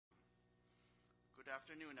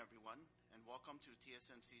afternoon, everyone, and welcome to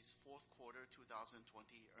TSMC's fourth quarter 2020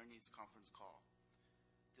 earnings conference call.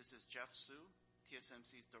 This is Jeff Su,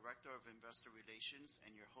 TSMC's Director of Investor Relations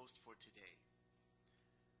and your host for today.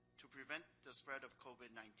 To prevent the spread of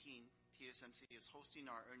COVID-19, TSMC is hosting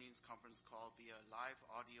our earnings conference call via live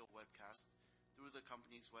audio webcast through the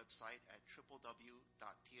company's website at www.tsmc.com,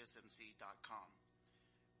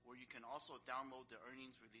 where you can also download the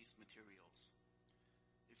earnings release materials.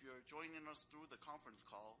 If you are joining us through the conference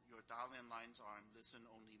call, your dial-in lines are in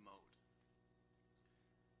listen-only mode.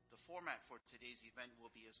 The format for today's event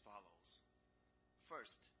will be as follows.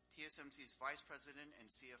 First, TSMC's Vice President and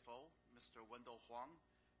CFO, Mr. Wendell Huang,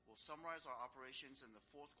 will summarize our operations in the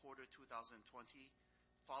fourth quarter 2020,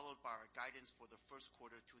 followed by our guidance for the first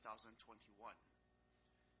quarter 2021.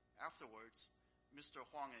 Afterwards, Mr.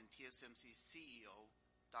 Huang and TSMC's CEO,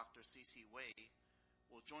 Dr. C.C. Wei,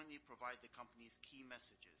 will jointly provide the company's key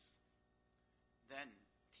messages. Then,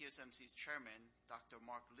 TSMC's Chairman, Dr.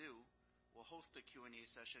 Mark Liu, will host a Q&A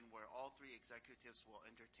session where all three executives will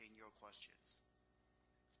entertain your questions.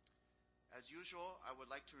 As usual, I would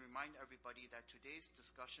like to remind everybody that today's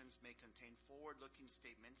discussions may contain forward-looking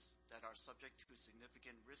statements that are subject to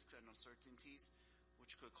significant risks and uncertainties,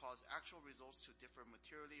 which could cause actual results to differ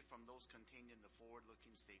materially from those contained in the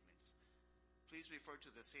forward-looking statements. Please refer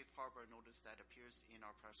to the safe harbor notice that appears in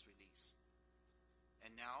our press release.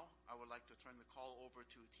 And now, I would like to turn the call over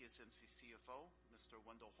to TSMC CFO, Mr.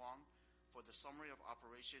 Wendell Huang, for the summary of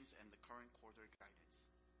operations and the current quarter guidance.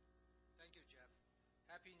 Thank you, Jeff.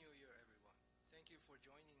 Happy New Year, everyone. Thank you for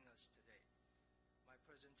joining us today. My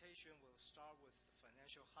presentation will start with the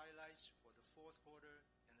financial highlights for the fourth quarter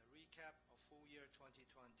and a recap of full year 2020.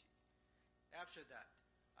 After that,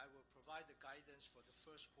 I will provide the guidance for the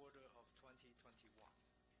first quarter of 2021.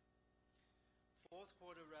 Fourth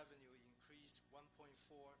quarter revenue increased 1.4%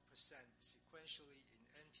 sequentially in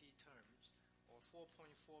NT terms, or 4.4%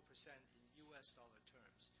 in US dollar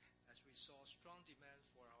terms, as we saw strong demand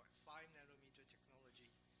for our 5nm technology,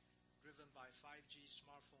 driven by 5G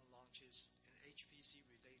smartphone launches and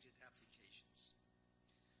HPC-related applications.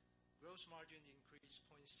 Gross margin increased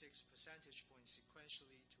 0.6 percentage points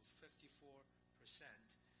sequentially to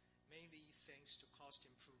 54%, mainly thanks to cost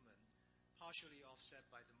improvement, partially offset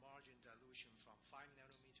by the margin dilution from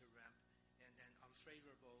 5nm ramp and an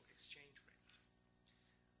unfavorable exchange rate.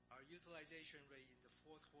 Our utilization rate in the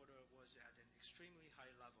fourth quarter was at an extremely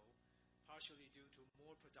high level, partially due to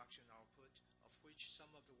more production output, of which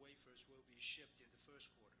some of the wafers will be shipped in the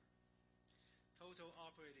first quarter. Total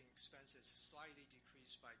operating expenses slightly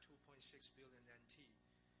decreased by 2.6 billion NT.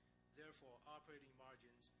 Therefore, operating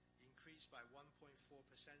margins increased by 1.4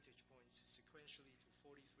 percentage points sequentially to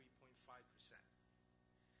 43.5%.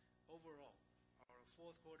 Overall, our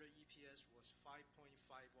fourth quarter EPS was 5.51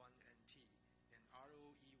 NT and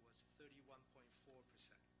ROE was 31.4%.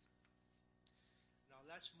 Now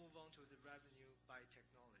let's move on to the revenue by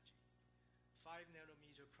technology.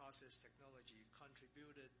 5nm process technology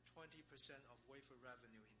contributed 20% of wafer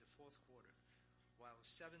revenue in the fourth quarter, while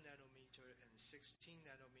 7nm and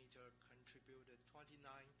 16nm contributed 29%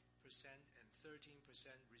 and 13%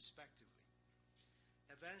 respectively.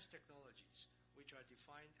 Advanced technologies, which are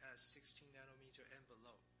defined as 16nm and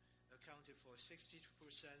below, accounted for 62%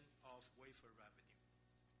 of wafer revenue.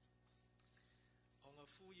 On a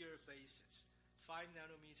full year basis,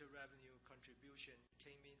 5nm revenue contribution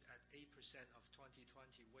came in at 8% of 2020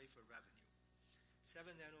 wafer revenue.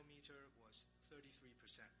 7nm was 33%,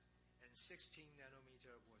 and 16nm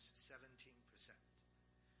was 17%.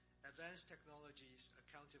 Advanced technologies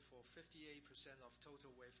accounted for 58% of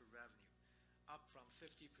total wafer revenue, up from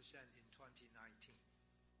 50% in 2019.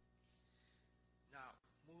 Now,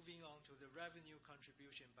 moving on to the revenue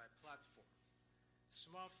contribution by platform.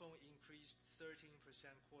 Smartphone increased 13%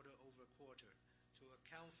 quarter-over-quarter to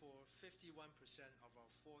account for 51% of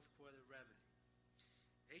our fourth quarter revenue.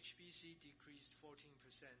 HPC decreased 14%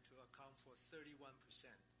 to account for 31%.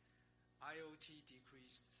 IoT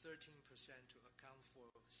decreased 13% to account for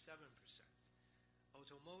 7%.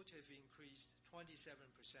 Automotive increased 27%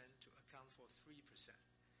 to account for 3%.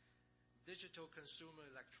 Digital consumer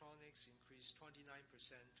electronics increased 29%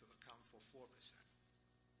 to account for 4%.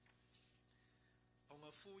 On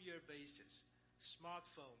a full year basis,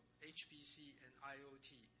 smartphone, HPC, and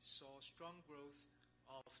IoT saw strong growth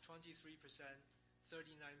of 23%, 39%,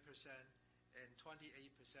 and 28%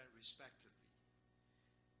 respectively.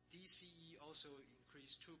 DCE also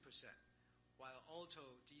increased 2%, while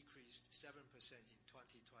auto decreased 7% in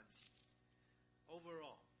 2020.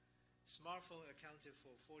 Overall, smartphone accounted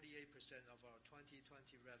for 48% of our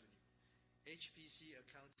 2020 revenue. HPC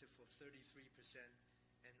accounted for 33%,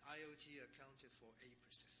 and IoT accounted for 8%.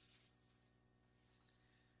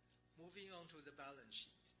 Moving on to the balance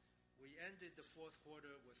sheet. We ended the fourth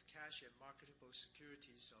quarter with cash and marketable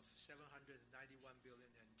securities of 791 billion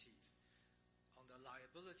NT. On the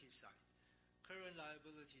liability side, current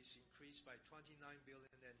liabilities increased by 29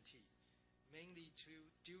 billion NT, mainly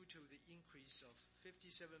due to the increase of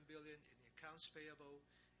 57 billion in accounts payable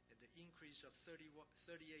and the increase of 38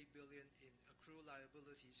 billion in accrued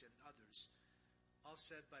liabilities and others,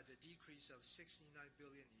 offset by the decrease of 69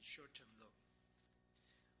 billion in short-term loan.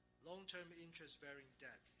 Long-term interest-bearing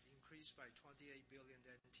debt increased by 28 billion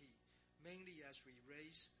NT, mainly as we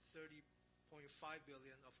raised 30.5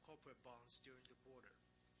 billion of corporate bonds during the quarter.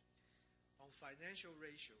 On financial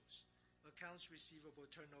ratios, accounts receivable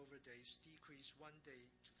turnover days decreased 1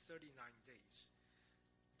 day to 39 days.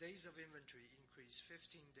 Days of inventory increased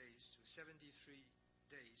 15 days to 73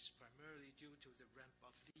 days, primarily due to the ramp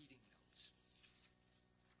of leading nodes.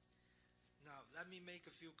 Now, let me make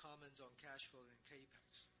a few comments on cash flow and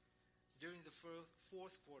CapEx. During the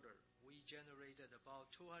fourth quarter, we generated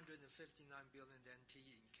about 259 billion NT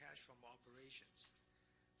in cash from operations,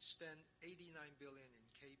 spent 89 billion in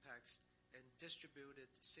CapEx, and distributed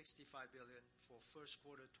 65 billion for first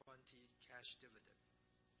quarter 20 cash dividend.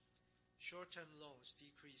 Short-term loans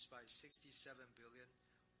decreased by 67 billion,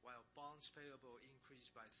 while bonds payable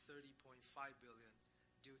increased by 30.5 billion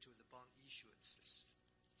due to the bond issuances.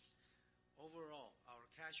 Overall, our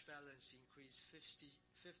cash balance increased 56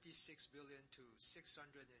 billion to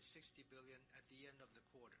 660 billion at the end of the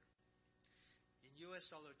quarter. In US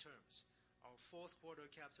dollar terms, our fourth quarter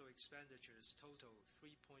capital expenditures totaled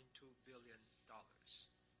 $3.2 billion.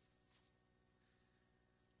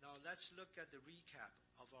 Now let's look at the recap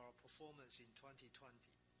of our performance in 2020.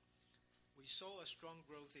 We saw a strong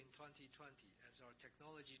growth in 2020 as our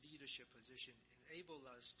technology leadership position enabled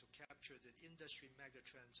us to capture the industry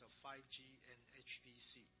megatrends of 5G and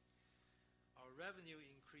HPC. Our revenue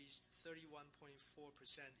increased 31.4%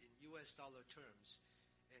 in US dollar terms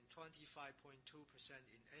and 25.2%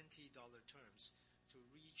 in NT dollar terms to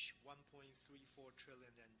reach 1.34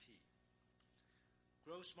 trillion NT.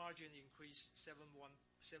 Gross margin increased 7.1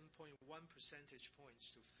 percentage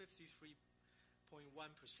points to 53.1%,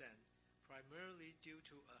 primarily due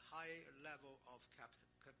to a higher level of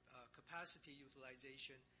capacity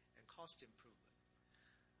utilization and cost improvement.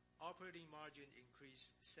 Operating margin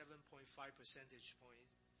increased 7.5 percentage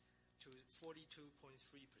points to 42.3%.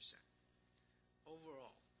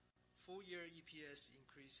 Overall, full-year EPS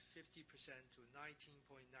increased 50% to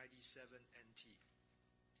 19.97 NT.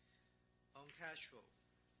 On cash flow,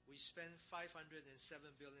 we spent 507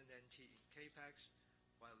 billion NT in CapEx,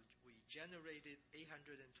 while we generated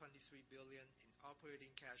 823 billion in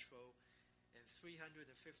operating cash flow and 315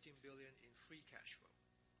 billion in free cash flow.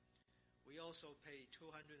 We also paid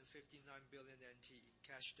 259 billion NT in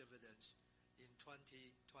cash dividends in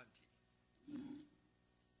 2020.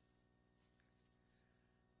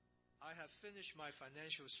 I have finished my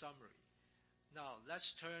financial summary. Now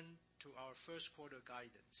let's turn to our first quarter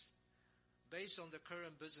guidance. Based on the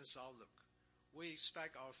current business outlook, we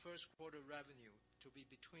expect our first quarter revenue to be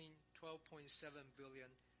between 12.7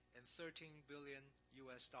 billion and 13 billion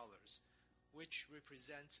US dollars, which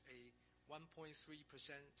represents a 1.3%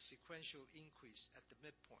 sequential increase at the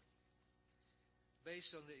midpoint.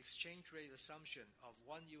 Based on the exchange rate assumption of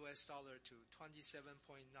 $1 to 27.95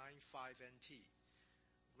 NT,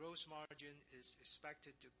 gross margin is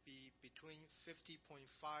expected to be between 50.5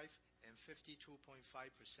 and 52.5%.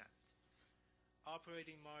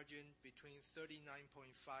 Operating margin between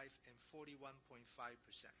 39.5 and 41.5%.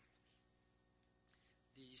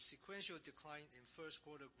 The sequential decline in first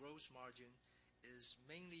quarter gross margin is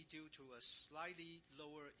mainly due to a slightly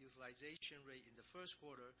lower utilization rate in the first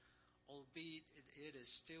quarter, albeit it is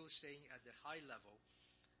still staying at the high level,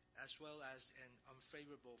 as well as an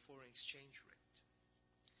unfavorable foreign exchange rate.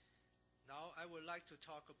 Now I would like to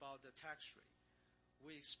talk about the tax rate.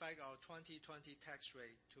 We expect our 2020 tax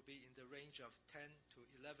rate to be in the range of 10 to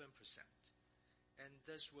 11%, and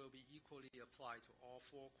this will be equally applied to all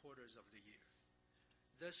 4 quarters of the year.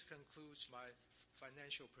 This concludes my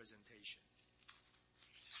financial presentation.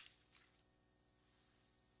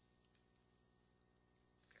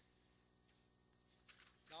 Okay.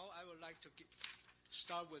 Now I would like to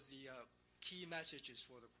start with the key messages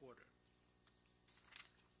for the quarter.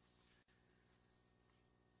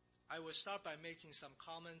 I will start by making some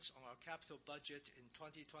comments on our capital budget in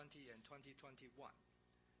 2020 and 2021.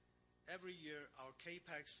 Every year, our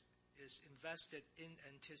CapEx is invested in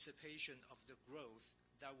anticipation of the growth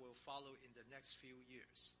that will follow in the next few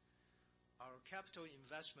years. Our capital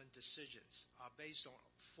investment decisions are based on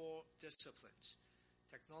 4 disciplines: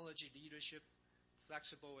 technology leadership,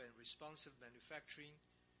 flexible and responsive manufacturing,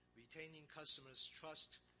 retaining customers'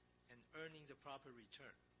 trust, and earning the proper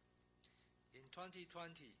return. In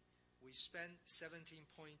 2020, we spent $17.2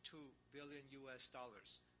 billion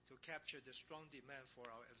to capture the strong demand for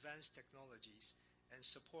our advanced technologies and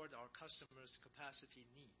support our customers' capacity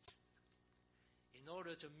needs. In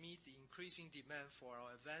order to meet the increasing demand for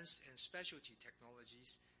our advanced and specialty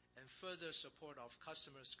technologies and further support our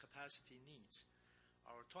customers' capacity needs,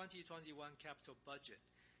 our 2021 capital budget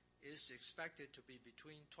is expected to be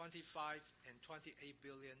between $25 and $28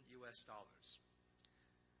 billion.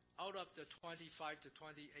 Out of the $25 to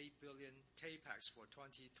 $28 billion CAPEX for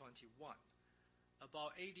 2021,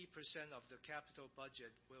 about 80% of the capital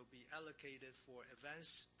budget will be allocated for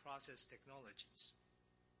advanced process technologies,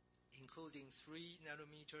 including 3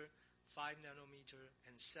 nanometer, 5 nanometer,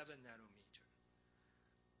 and 7 nanometer.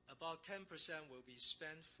 About 10% will be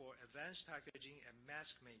spent for advanced packaging and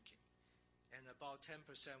mask making, and about 10%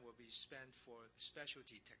 will be spent for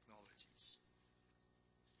specialty technologies.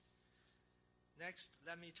 Next,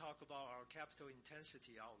 let me talk about our capital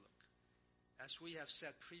intensity outlook. As we have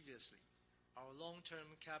said previously, our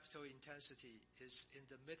long-term capital intensity is in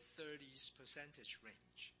the mid-30s%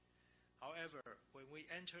 range. However, when we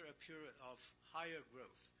enter a period of higher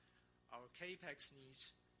growth, our CAPEX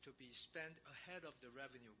needs to be spent ahead of the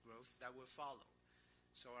revenue growth that will follow,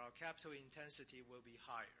 so our capital intensity will be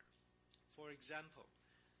higher. For example,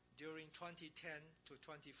 during 2010 to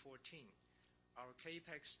 2014, our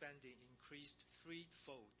CAPEX spending increased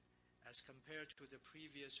threefold as compared to the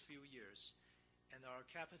previous few years, and our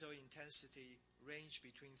capital intensity ranged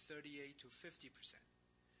between 38 to 50%.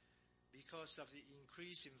 Because of the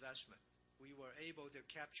increased investment, we were able to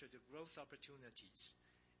capture the growth opportunities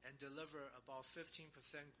and deliver about 15%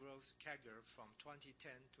 growth CAGR from 2010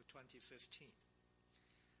 to 2015.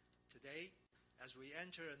 Today, as we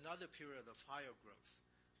enter another period of higher growth,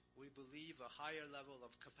 we believe a higher level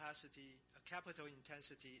of capital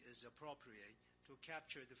intensity is appropriate to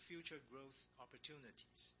capture the future growth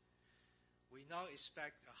opportunities. We now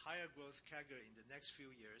expect a higher growth CAGR in the next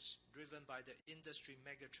few years, driven by the industry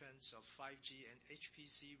megatrends of 5G and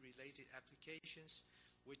HPC-related applications,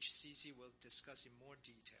 which C.C. will discuss in more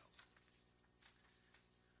detail.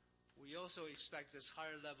 We also expect this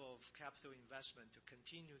higher level of capital investment to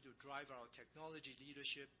continue to drive our technology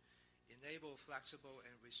leadership, enable flexible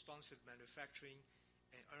and responsive manufacturing,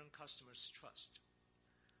 and earn customers' trust.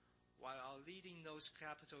 While our leading node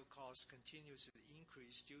capital costs continues to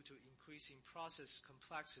increase due to increasing process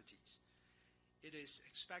complexities, it is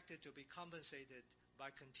expected to be compensated by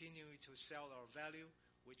continuing to sell our value,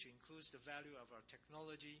 which includes the value of our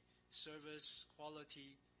technology, service,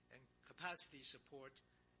 quality, and capacity support,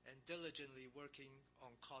 and diligently working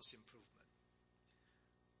on cost improvement.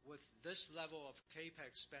 With this level of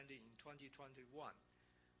CAPEX spending in 2021,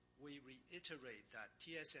 we reiterate that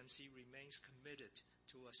TSMC remains committed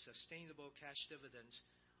to a sustainable cash dividends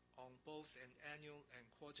on both an annual and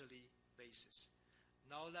quarterly basis.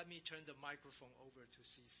 Now let me turn the microphone over to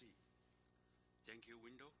C.C. Thank you,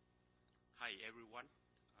 Wendell. Hi, everyone.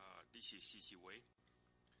 This is C.C. Wei.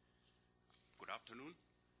 Good afternoon.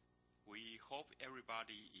 We hope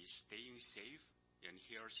everybody is staying safe and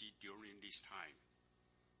healthy during this time.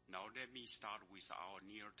 Now let me start with our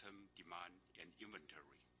near-term demand and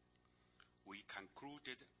inventory. We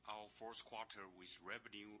concluded our fourth quarter with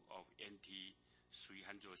revenue of NT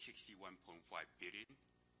 361.5 billion,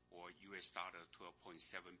 or $12.7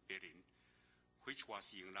 billion, which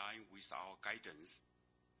was in line with our guidance,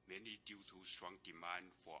 mainly due to strong demand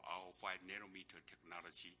for our 5 nanometer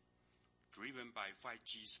technology, driven by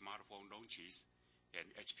 5G smartphone launches and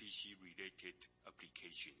HPC-related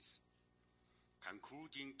applications.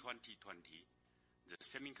 Concluding 2020, the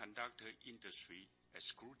semiconductor industry,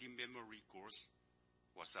 excluding memory growth,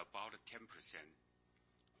 was about 10%,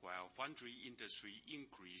 while foundry industry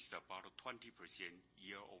increased about 20%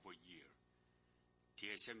 year over year.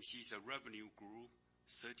 TSMC's revenue grew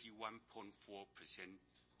 31.4%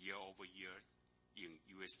 year over year in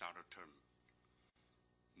US dollar terms.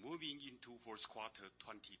 Moving into fourth quarter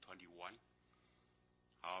 2021,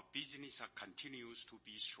 our business continues to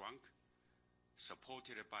be strong,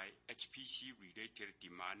 supported by HPC-related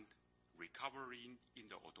demand, recovering in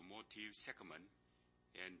the automotive segment,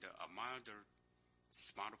 and a milder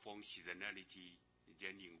smartphone seasonality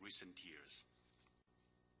than in recent years.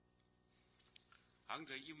 On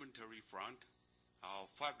the inventory front, our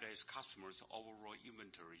fabless customers' overall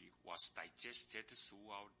inventory was digested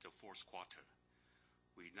throughout the fourth quarter.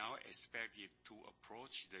 We now expect it to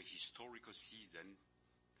approach the historical season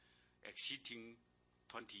exiting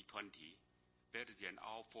 2020 better than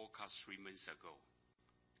our forecast 3 months ago.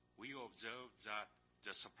 observe that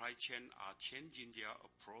the supply chain are changing their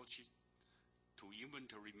approach to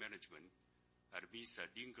inventory management amidst the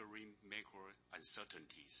lingering macro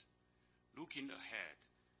uncertainties. Looking ahead,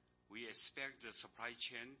 we expect the supply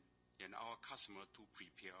chain and our customer to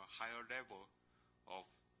prepare a higher level of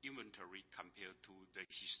inventory compared to the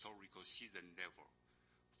historical season level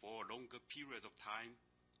for a longer period of time,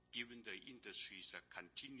 given the industry's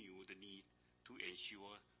continued need to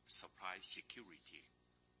ensure supply security.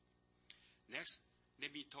 Next,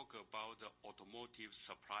 let me talk about the automotive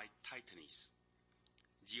supply tightness.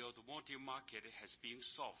 The automotive market has been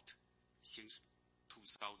soft since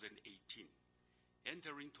 2018.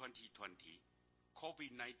 Entering 2020,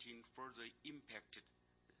 COVID-19 further impacted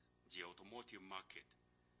the automotive market.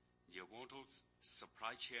 The automotive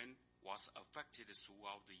supply chain was affected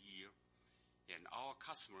throughout the year, and our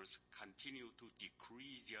customers continued to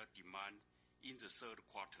decrease their demand in the third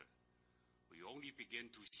quarter. We only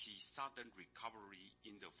began to see sudden recovery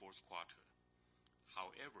in the fourth quarter.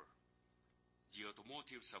 However, the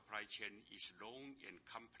automotive supply chain is long and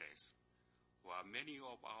complex, while many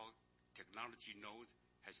of our technology nodes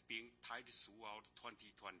has been tight throughout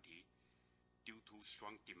 2020 due to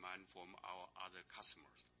strong demand from our other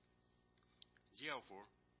customers.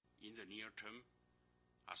 Therefore, in the near term,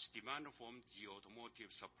 as demand from the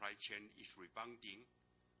automotive supply chain is rebounding,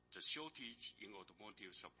 the shortage in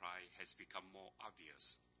automotive supply has become more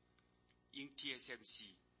obvious. In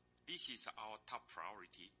TSMC, this is our top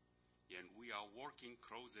priority, and we are working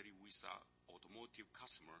closely with our automotive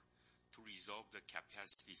customer to resolve the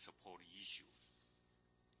capacity support issue.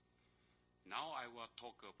 Now I will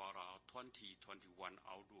talk about our 2021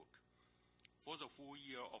 outlook. For the full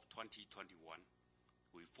year of 2021,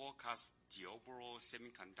 we forecast the overall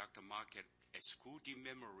semiconductor market, excluding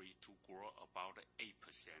memory, to grow about 8%,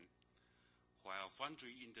 while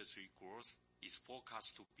foundry industry growth is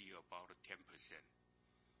forecast to be about 10%.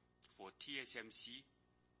 For TSMC,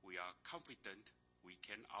 we are confident we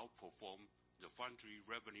can outperform the foundry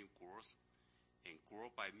revenue growth and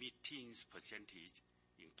grow by mid-teens percentage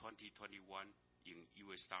in 2021 in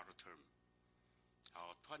US dollar term.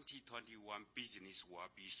 Our 2021 business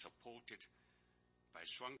will be supported by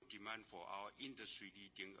strong demand for our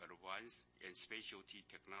industry-leading advanced and specialty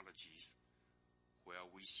technologies, where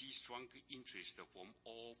we see strong interest from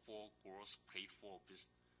all four growth platforms,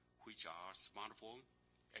 which are smartphone,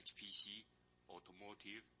 HPC,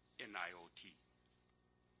 automotive, and IoT.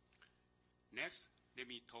 Next, let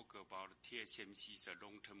me talk about TSMC's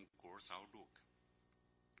long-term growth outlook.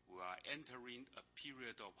 We are entering a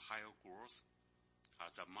period of higher growth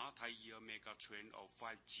as the multi-year mega trend of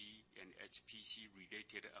 5G and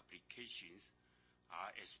HPC-related applications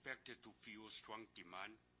are expected to fuel strong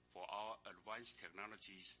demand for our advanced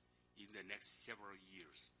technologies in the next several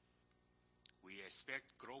years. We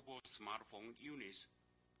expect global smartphone units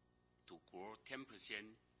to grow 10%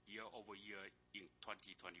 year-over-year in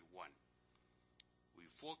 2021. We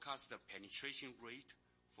forecast the penetration rate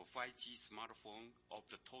for 5G smartphone of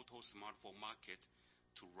the total smartphone market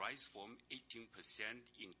to rise from 18%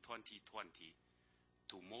 in 2020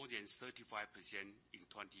 to more than 35% in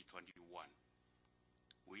 2021.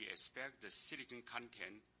 We expect the silicon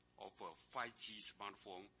content of a 5G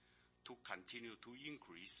smartphone to continue to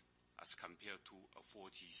increase as compared to a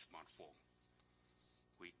 4G smartphone.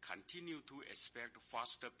 We continue to expect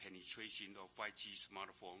faster penetration of 5G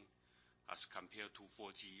smartphone as compared to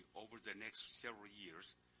 4G over the next several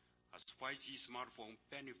years, as 5G smartphone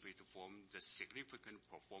benefit from the significant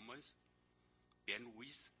performance,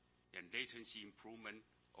 bandwidth, and latency improvement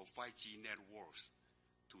of 5G networks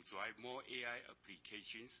to drive more AI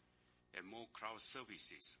applications and more cloud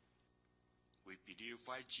services. We believe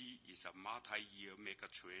 5G is a multi-year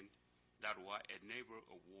megatrend that will enable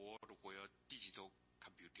a world where digital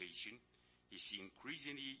computation is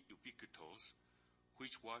increasingly ubiquitous,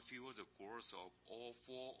 which will fuel the growth of all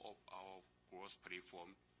four of our growth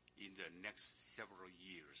platforms in the next several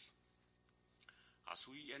years. As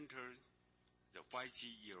we enter the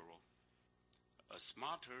 5G era, a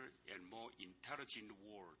smarter and more intelligent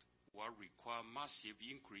world will require massive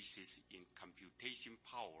increases in computation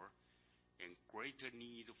power and greater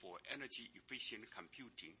need for energy-efficient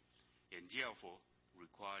computing, and therefore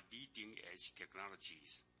require leading-edge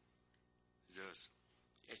technologies. Thus,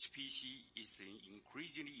 HPC is an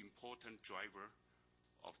increasingly important driver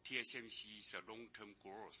of TSMC's long-term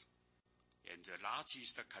growth and the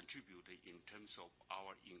largest contributor in terms of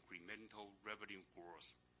our incremental revenue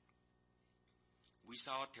growth. With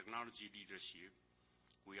our technology leadership,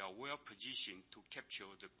 we are well positioned to capture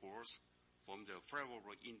the growth from the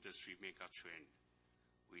favorable industry megatrend.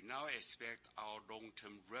 We now expect our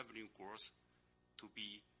long-term revenue growth to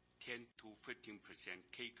be 10% 10 to 15%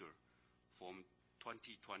 CAGR from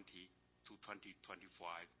 2020 to 2025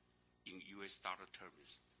 in US dollar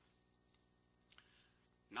terms.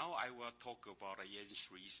 Now I will talk about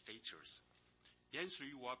N3 status.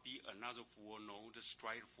 N3 will be another full node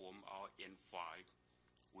straight from our N5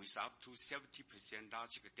 with up to 70%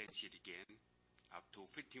 logic density gain, up to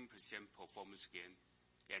 15% performance gain,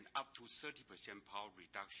 and up to 30% power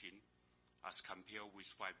reduction as compared with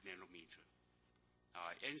 5 nanometer.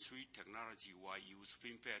 N3 technology will use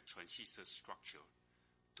FinFET transistor structure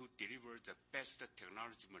to deliver the best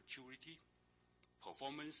technology maturity,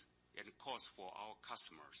 performance, and cost for our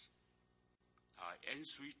customers.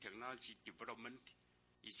 N3 technology development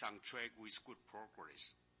is on track with good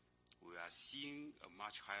progress. We are seeing a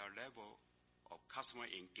much higher level of customer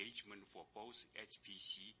engagement for both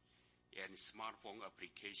HPC and smartphone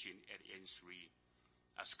application at N3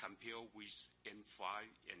 as compared with N5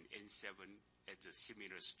 and N7 at a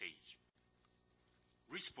similar stage.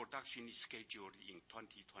 Risk production is scheduled in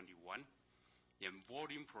 2021, and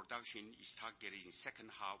volume production is targeted in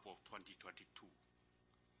second half of 2022.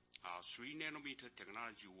 3 nanometer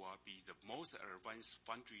technology will be the most advanced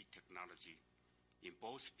foundry technology in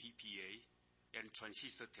both PPA and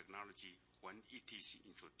transistor technology when it is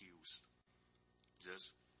introduced.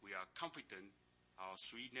 Thus, we are confident our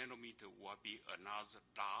 3 nanometer will be another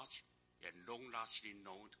large and long-lasting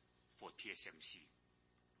node for TSMC.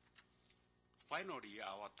 Finally,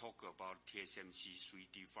 I will talk about TSMC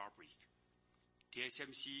 3D Fabric.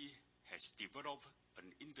 TSMC has developed an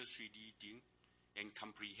industry-leading and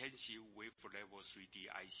comprehensive wafer-level 3D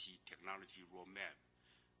IC technology roadmap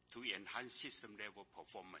to enhance system-level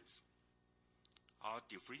performance. Our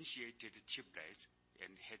differentiated chiplet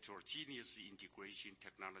and heterogeneous integration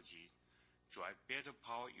technology drive better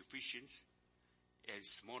power efficiency and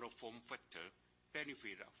smaller form factor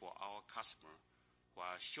benefit for our customer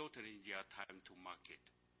while shortening their time to market.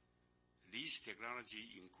 These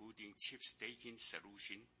technology including chip staking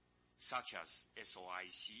solution such as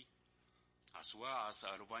SOIC, as well as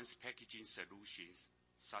advanced packaging solutions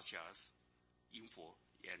such as InFO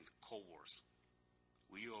and CoWoS.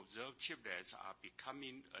 We observe chiplets are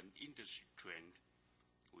becoming an industry trend.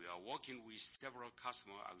 We are working with several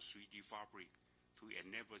customers on 3D Fabric to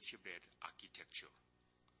enable chiplet architecture.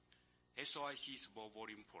 SOIC small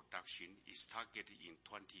volume production is targeted in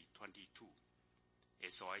 2022.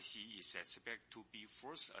 SOIC is expected to be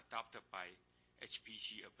first adopted by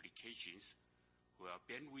HPC applications where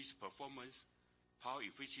bandwidth performance, power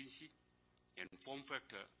efficiency, and form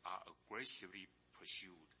factor are aggressively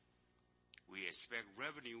pursued. We expect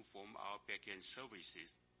revenue from our back-end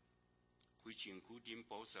services, which including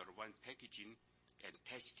both advanced packaging and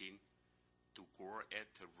testing, to grow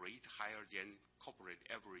at a rate higher than corporate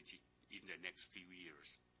average in the next few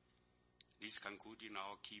years. This concludes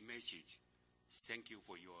our key message. Thank you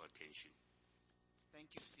for your attention.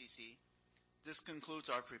 Thank you, C.C. This concludes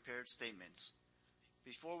our prepared statements.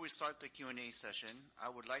 Before we start the Q&A session, I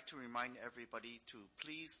would like to remind everybody to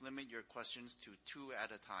please limit your questions to 2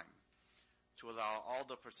 at a time to allow all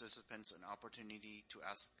the participants an opportunity to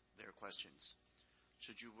ask their questions.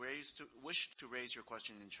 Should you wish to raise your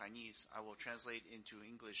question in Chinese, I will translate into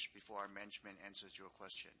English before our management answers your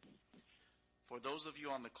question. For those of you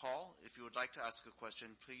on the call, if you would like to ask a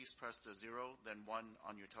question, please press the 0, then 1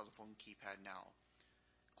 on your telephone keypad now.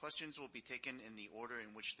 Questions will be taken in the order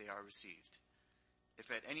in which they are received. If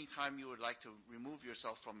at any time you would like to remove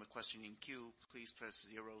yourself from the questioning queue, please press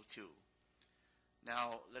 02.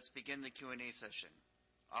 Now, let's begin the Q&A session.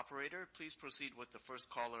 Operator, please proceed with the first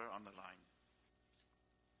caller on the line.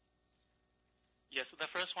 Yes, the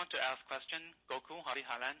first one to ask question, Gokul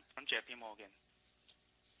Hariharan from JP Morgan.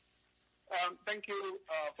 Thank you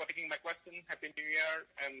for taking my question. Happy New Year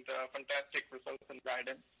and fantastic results and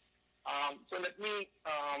guidance. So let me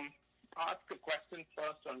ask a question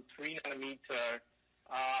first on 3 nanometer.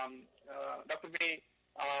 Dr. Wei,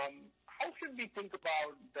 how should we think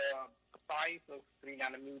about the size of 3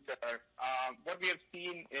 nanometer? What we have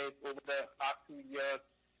seen is over the last 2 years,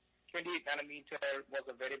 28 nanometer was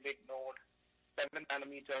a very big node. 7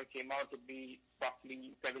 nanometer came out to be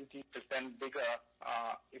roughly 70% bigger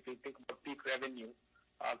if you think about peak revenue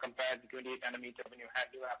compared to 28 nanometer when you had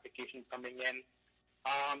new applications coming in.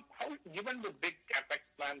 Given the big capex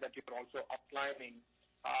plan that you're also outlining,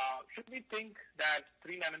 should we think that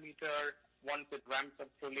 3 nanometer, once it ramps up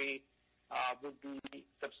fully, would be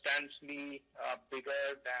substantially bigger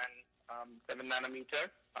than 7 nanometer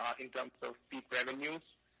in terms of peak revenues?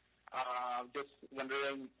 Just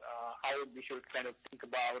wondering how we should kind of think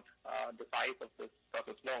about the size of this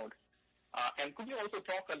process node. And could you also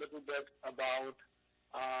talk a little bit about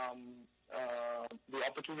the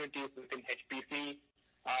opportunities within HPC.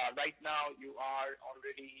 Right now, you are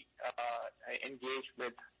already engaged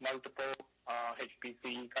with multiple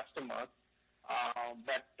HPC customers.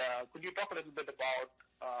 But could you talk a little bit about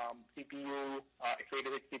CPU,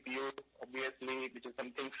 x86 CPU, obviously, which is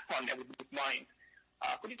something on everybody's mind.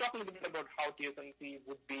 Could you talk a little bit about how TSMC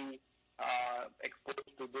would be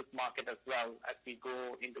exposed to this market as well as we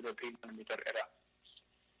go into the 3-nanometer era?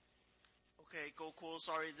 Okay, Gokul,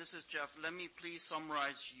 sorry, this is Jeff. Let me please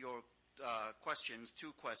summarize your questions,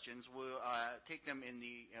 2 questions. We'll take them in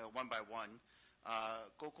the one by one.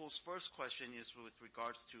 Gokul's first question is with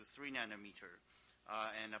regards to 3-nanometer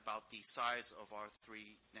and about the size of our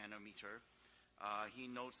 3-nanometer. He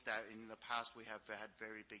notes that in the past we have had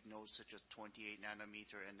very big nodes such as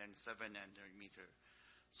 28-nanometer and then 7-nanometer.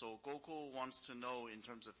 So Gokul wants to know in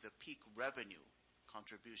terms of the peak revenue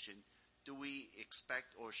contribution, do we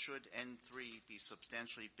expect or should N3 be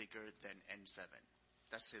substantially bigger than N7?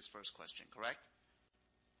 That's his first question, correct?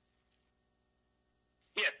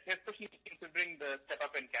 Yes, especially considering the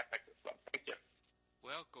step-up in CapEx as well. Thank you.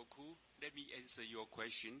 Well, Gokul, let me answer your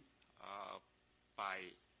question by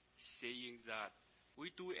saying that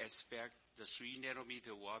we do expect the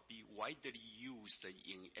 3-nanometer will be widely used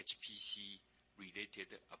in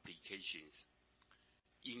HPC-related applications,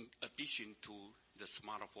 in addition to the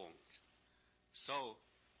smartphones. So,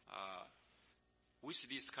 with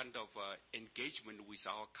this kind of engagement with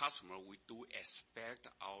our customer, we do expect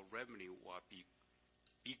our revenue will be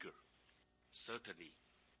bigger, certainly.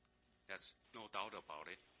 There's no doubt about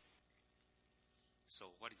it.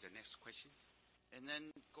 So what is the next question? And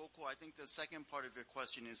then, Gokul, I think the second part of your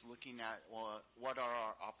question is looking at what are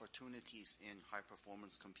our opportunities in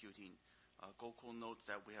high-performance computing. Gokul notes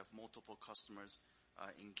that we have multiple customers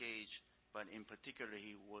engaged, but in particular,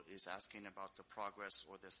 he is asking about the progress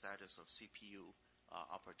or the status of CPU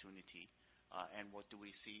opportunity, and what do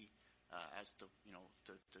we see as the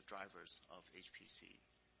drivers of HPC.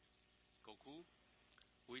 Gokul,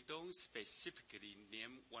 we don't specifically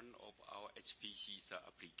name one of our HPC's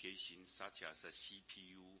applications, such as a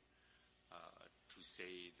CPU, to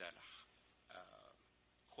say that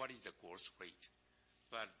what is the growth rate.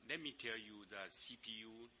 But let me tell you that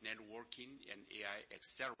CPU, networking, and AI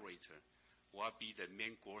accelerator will be the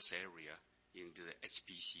main growth area in the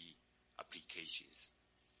HPC applications.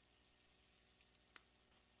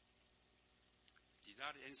 Did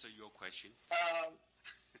that answer your question?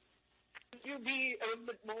 Could you be a little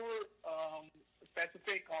bit more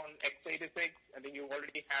specific on x86? I think you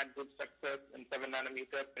already had good success in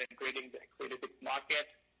 7-nanometer penetrating the x86 market.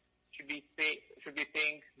 Should we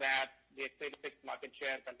think that the x86 market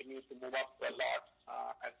share continues to move up a lot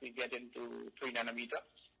as we get into 3-nanometer?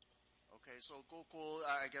 Okay, so Gokul,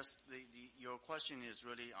 I guess your question is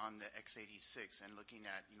really on the x86 and looking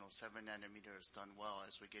at 7-nanometer has done well.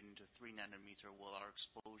 As we get into 3-nanometer, will our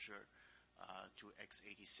exposure to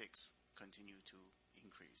x86 continue to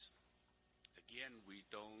increase? Again, we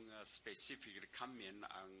don't specifically comment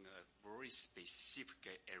on a very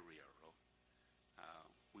specific area.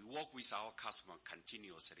 We work with our customer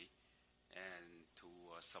continuously and to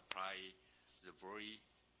supply the very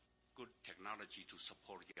good technology to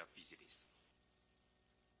support their business.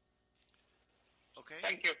 Okay.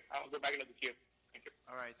 Thank you. I'll go back into the queue. Thank you.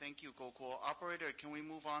 All right. Thank you, Gokul. Operator, can we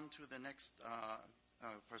move on to the next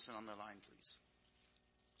person on the line, please?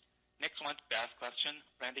 Next one to ask question,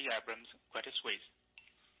 Randy Abrams, Credit Suisse.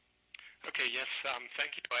 Okay, yes,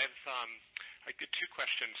 thank you. I've got 2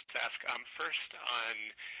 questions to ask. First,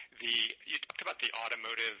 you talked about the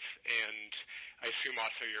automotive, and I assume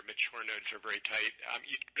also your mature nodes are very tight.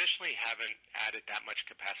 You traditionally haven't added that much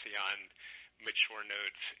capacity on mature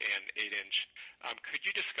nodes and 8-inch. Could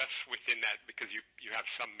you discuss within that, because you have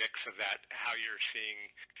some mix of that, how you're seeing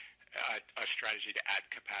a strategy to add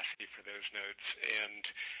capacity for those nodes? And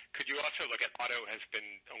could you also look at auto has been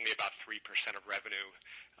only about 3% of revenue.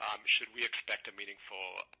 Should we expect a meaningful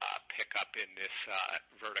pickup in this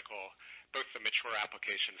vertical, both the mature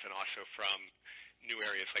applications and also from new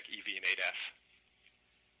areas like EV and ADAS?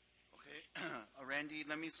 Okay. Randy,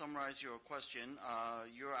 let me summarize your question.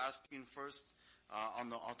 You're asking first on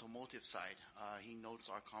the automotive side. He notes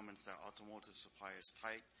our comments that automotive supply is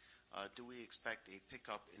tight. Do we expect a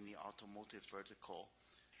pickup in the automotive vertical?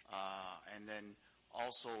 And then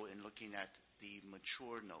also in looking at the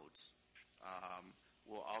mature nodes,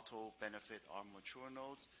 will auto benefit our mature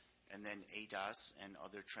nodes? And then ADAS and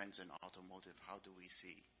other trends in automotive, how do we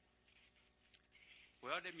see?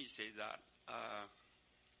 Well, let me say that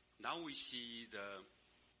now we see the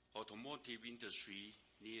automotive industry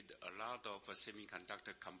need a lot of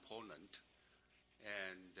semiconductor component,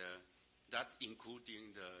 and That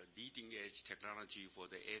including the leading edge technology for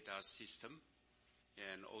the ADAS system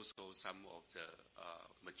and also some of the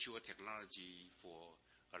mature technology for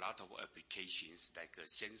a lot of applications like a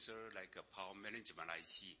sensor, like a power management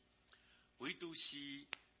IC. We do see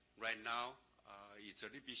right now it's a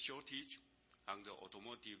little bit shortage on the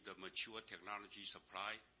automotive, the mature technology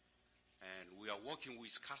supply, and we are working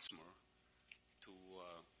with customer to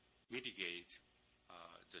mitigate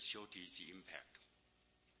the shortage impact.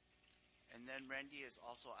 And then Randy is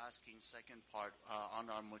also asking second part on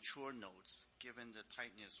our mature nodes. Given the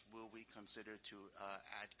tightness, will we consider to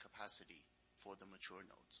add capacity for the mature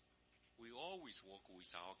nodes? We always work with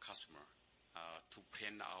our customer to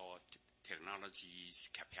plan our technologies,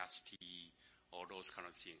 capacity, all those kind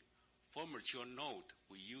of things. For mature node,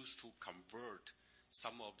 we used to convert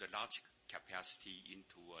some of the logic capacity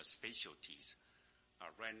into specialties.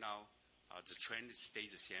 Right now, the trend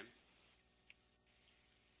stays the same.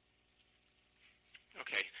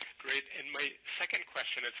 Okay, great. And my second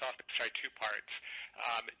question is also, two parts.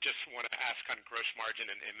 Just want to ask on gross margin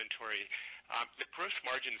and inventory. The gross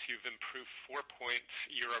margins, you've improved 4 points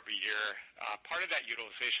year over year. Part of that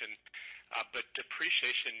utilization, but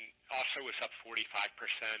depreciation also was up 45%.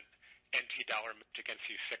 NT dollar moved against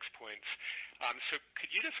you 6 points. So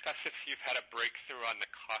could you discuss if you've had a breakthrough on the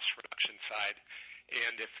cost reduction side?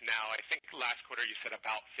 And if now, I think last quarter you said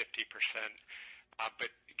about 50%.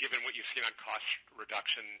 But given what you've seen on cost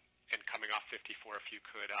reduction and coming off 54, if you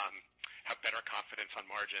could have better confidence on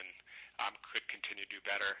margin, could continue to do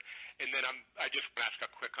better. And then I just want to ask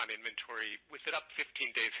a quick on inventory. With it up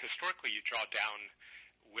 15 days, historically you draw down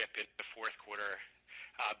WIP in the fourth quarter,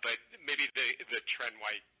 but maybe the trend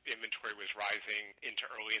why inventory was rising into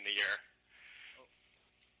early in the year.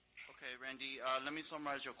 Okay, Randy, let me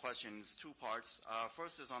summarize your questions. 2 parts.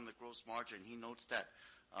 First is on the gross margin. He notes that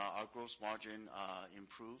our gross margin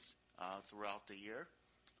improved throughout the year.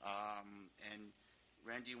 And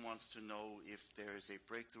Randy wants to know if there is a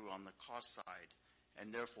breakthrough on the cost side,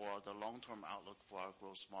 and therefore the long-term outlook for our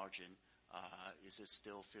gross margin, is it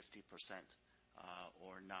still 50%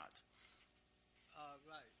 or not?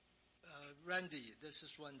 Right. Randy, this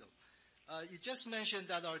is Wendell. You just mentioned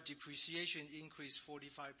that our depreciation increased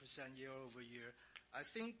 45% year over year. I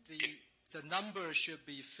think the number should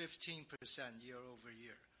be 15% year over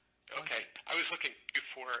year. Okay. I was looking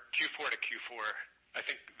Q4 to Q4. I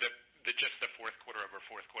think just the fourth quarter over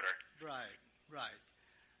fourth quarter. Right.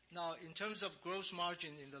 Now, in terms of gross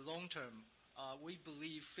margin in the long term, we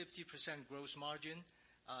believe 50% gross margin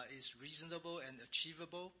is reasonable and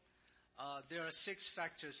achievable. There are 6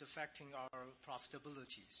 factors affecting our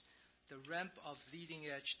profitabilities: the ramp of leading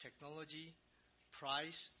edge technology,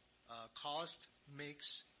 price, cost,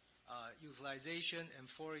 mix, utilization, and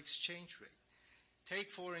foreign exchange rate.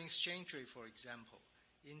 Take foreign exchange rate, for example.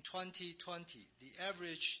 In 2020, the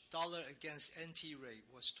average dollar against NT rate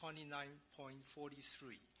was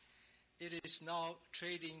 29.43. It is now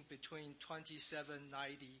trading between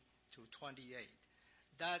 27.90 to 28.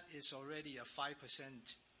 That is already a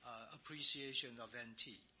 5% appreciation of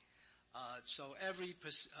NT. So every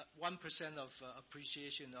 1% of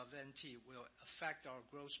appreciation of NT will affect our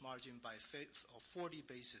gross margin by 40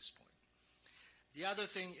 basis points. The other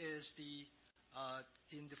thing is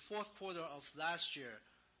in the fourth quarter of last year,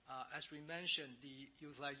 as we mentioned, the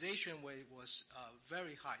utilization rate was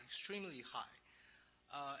very high, extremely high.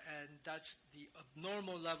 And that's the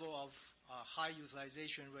abnormal level of high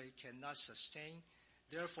utilization rate cannot sustain.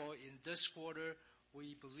 Therefore, in this quarter,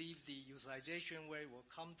 we believe the utilization rate will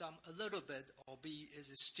come down a little bit, albeit it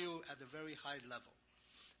is still at a very high level.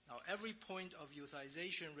 Now, every point of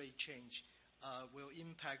utilization rate change will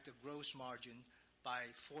impact the gross margin by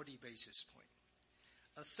 40 basis points.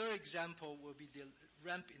 A third example will be the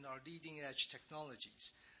ramp in our leading edge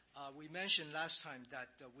technologies. We mentioned last time that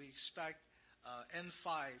we expect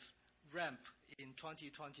M5 ramp in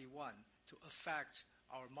 2021 to affect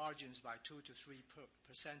our margins by 2 to 3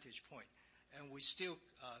 percentage points. And we still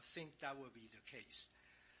think that will be the case.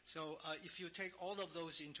 So if you take all of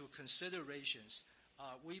those into considerations,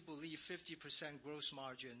 we believe 50% gross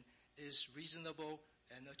margin is reasonable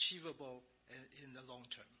and achievable in the long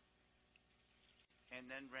term. And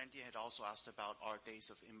then Randy had also asked about our days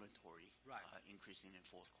of inventory, right, increasing in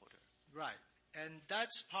fourth quarter. Right. And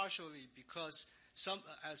that's partially because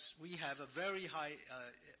as we have a very high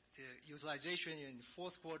utilization in the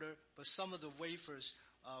fourth quarter, but some of the wafers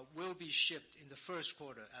will be shipped in the first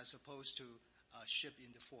quarter as opposed to shipped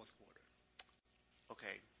in the fourth quarter.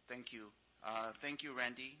 Okay, thank you. Thank you,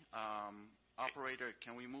 Randy. Operator,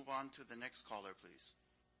 can we move on to the next caller, please?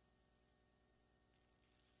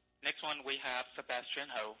 Next one, we have Sebastian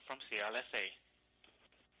Ho from CLSA.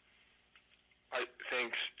 Hi.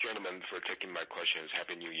 Thanks, gentlemen, for taking my questions.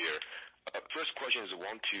 Happy New Year. First question is I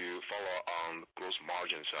want to follow on gross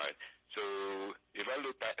margin side. So if I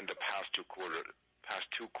look back in the past two quarters,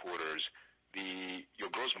 your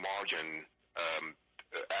gross margin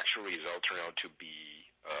actually is all turned out to be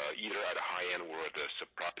either at the high end or the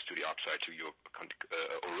surprise to the upside to your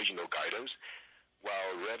original guidance,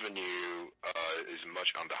 while revenue is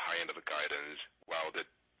much on the high end of the guidance, while the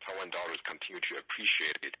Taiwan dollars continue to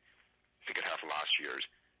appreciate second half of last year's.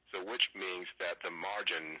 So which means that the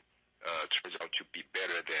margin turns out to be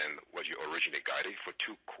better than what you originally guided for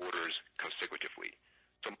 2 quarters consecutively.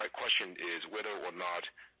 So my question is whether or not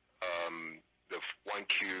the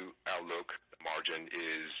 1Q outlook margin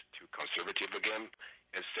is too conservative again,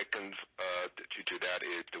 and second to that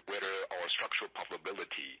is whether our structural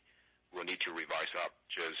profitability will need to revise up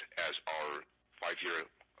just as our 5-year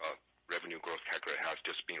revenue growth CAGR has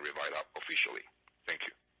just been revised up officially. Thank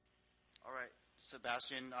you. All right,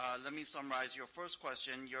 Sebastian, let me summarize your first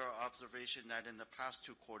question, your observation that in the past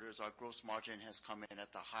 2 quarters, our gross margin has come in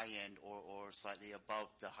at the high end or slightly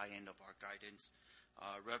above the high end of our guidance.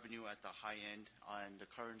 Revenue at the high end, and the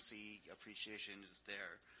currency appreciation is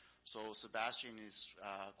there. So Sebastian's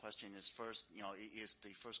question is first, is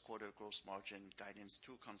the first quarter gross margin guidance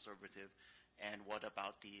too conservative? And what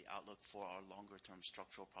about the outlook for our longer-term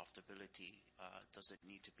structural profitability? Does it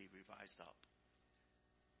need to be revised up?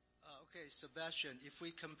 Okay, Sebastian, if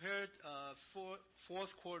we compared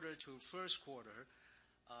fourth quarter to first quarter,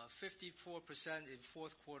 54% in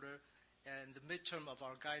fourth quarter, and the midterm of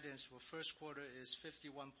our guidance for first quarter is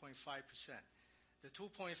 51.5%. The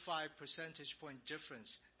 2.5 percentage point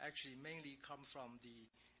difference actually mainly come from the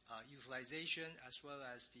utilization as well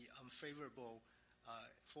as the unfavorable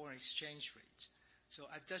foreign exchange rates. So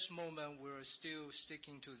at this moment, we're still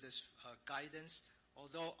sticking to this guidance,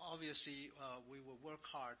 although obviously we will work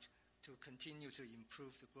hard to continue to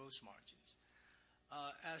improve the gross margins.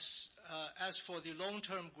 As for the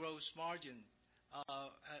long-term gross margin,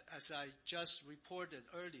 as I just reported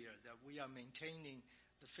earlier, that we are maintaining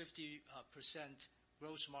the 50%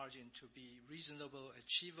 gross margin to be reasonable,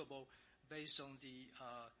 achievable, based on the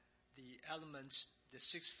elements, the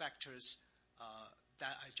 6 factors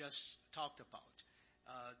that I just talked about.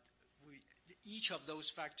 Each of those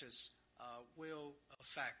factors will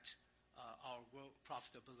affect our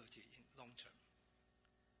profitability in long term.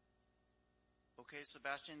 Okay,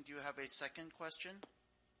 Sebastian, do you have a second question?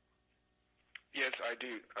 Yes, I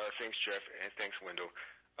do. Thanks, Jeff, and thanks, Wendell.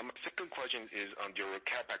 My second question is on your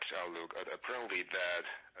CapEx outlook. Apparently that,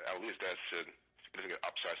 at least that's a significant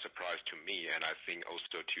upside surprise to me, and I think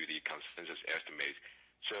also to the consensus estimates.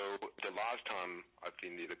 So the last time, I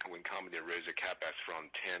think when company raised the CapEx from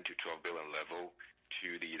 10 to 12 billion level to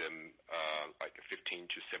the like 15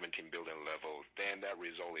 to 17 billion level, then that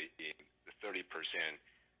resulted in the 30%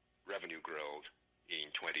 revenue growth in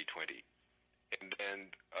 2020. And then,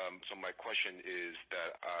 so my question is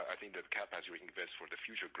that I think that CapEx will invest for the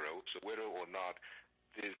future growth. So whether or not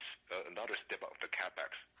this another step up the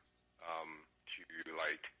CapEx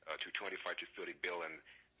to 25 to 30 billion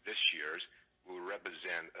this year's will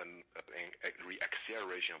represent a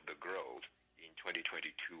reacceleration of the growth in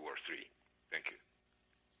 2022 or 3. Thank you.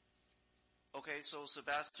 Okay, so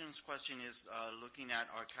Sebastian's question is looking at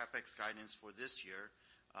our CapEx guidance for this year,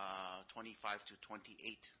 25 to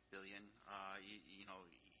 28 billion.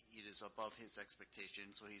 It is above his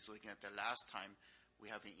expectation. So he's looking at the last time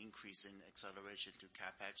we have an increase in acceleration to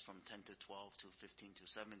CapEx from 10 to 12 to 15 to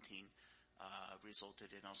 17,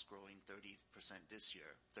 resulted in us growing 30% this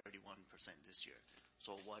year, 31% this year.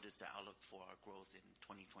 So what is the outlook for our growth in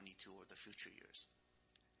 2022 or the future years?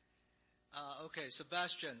 Okay,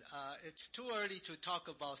 Sebastian, it's too early to talk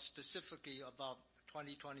about specifically about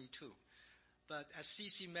 2022. But as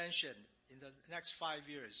CC mentioned, in the next 5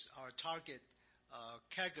 years, our target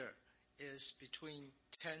CAGR is between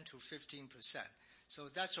 10 to 15%. So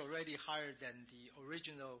that's already higher than the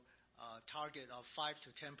original target of 5 to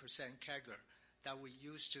 10% CAGR that we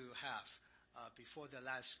used to have before the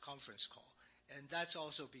last conference call. And that's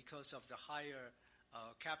also because of the higher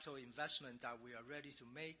capital investment that we are ready to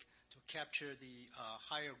make to capture the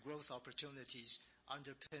higher growth opportunities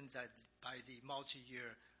underpinned by the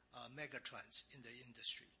multi-year megatrends in the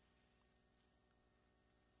industry.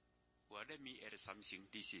 Well, let me add something.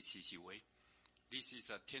 This is CC Wei. This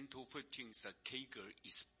is a 10 to 15 CAGR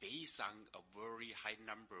is based on a very high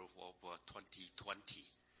number of 2020.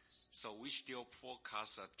 So we still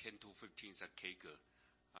forecast a 10 to 15 CAGR.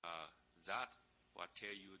 That will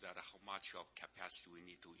tell you that how much of capacity we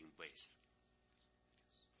need to invest.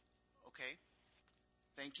 Okay.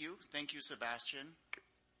 Thank you. Thank you, Sebastian.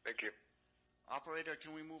 Thank you. Operator,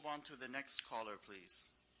 can we move on to the next caller,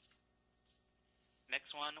 please?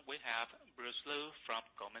 Next one, we have Bruce Lu from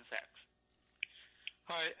Goldman Sachs.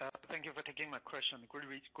 Hi, thank you for taking my question.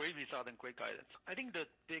 Great result and great guidance. I think the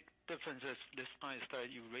big difference is this time is that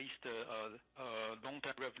you raised the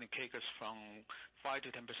long-term revenue CAGRs from 5 to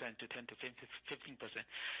 10% to 10 to 15%.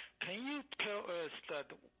 Can you tell us that,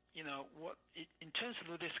 what in terms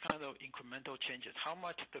of this kind of incremental changes, how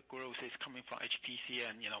much the growth is coming from HPC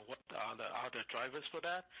and, what are the other drivers for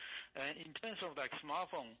that? And in terms of like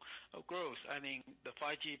smartphone growth, I mean, the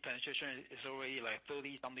 5G penetration is already like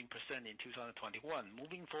 30-something% in 2021.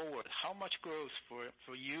 Moving forward, how much growth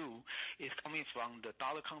for you is coming from the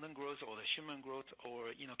dollar content growth or the shipment growth,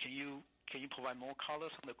 or, can you provide more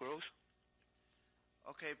colors on the growth?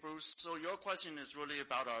 Okay, Bruce. So your question is really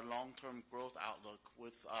about our long-term growth outlook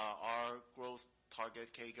with our growth target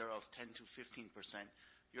CAGR of 10 to 15%.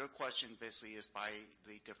 Your question basically is by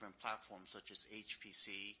the different platforms such as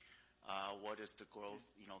HPC, what is the growth,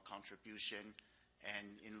 contribution, and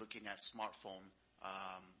in looking at smartphone,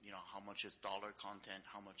 how much is dollar content,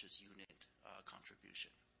 how much is unit contribution.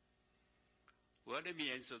 Well, let me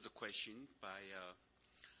answer the question by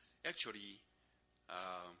actually.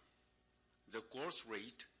 The growth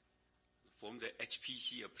rate from the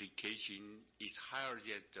HPC application is higher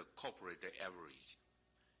than the corporate average.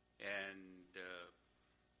 And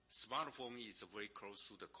smartphone is very close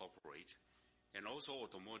to the corporate. And also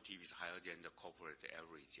automotive is higher than the corporate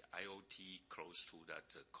average. IoT close to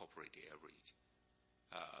that corporate average.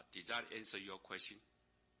 Did that answer your question?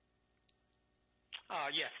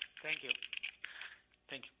 Yes. Thank you.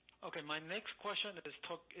 Thank you. Okay, my next question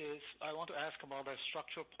is I want to ask about the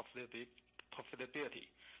structural profitability.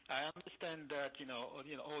 I understand that,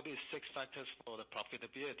 all these 6 factors for the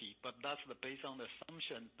profitability, but that's based on the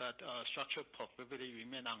assumption that structural profitability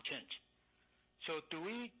remain unchanged. So do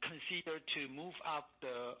we consider to move up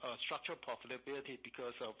the structural profitability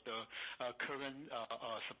because of the current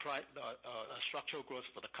supply structural growth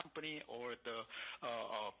for the company, or the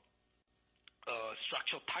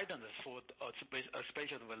structural tightness for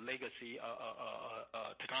especially the legacy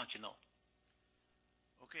technology node?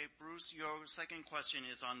 Okay, Bruce, your second question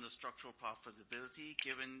is on the structural profitability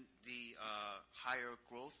given the higher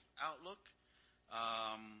growth outlook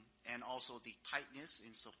and also the tightness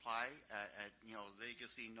in supply at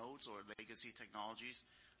legacy nodes or legacy technologies.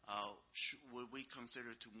 Would we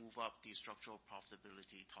consider to move up the structural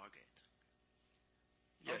profitability target?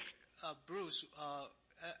 Yes. Bruce,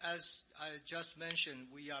 as I just mentioned,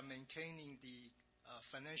 we are maintaining the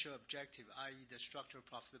financial objective, i.e. the structural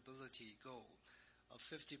profitability goal of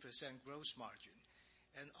 50% gross margin.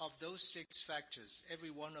 And of those 6 factors, every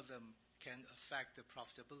one of them can affect the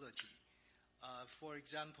profitability. For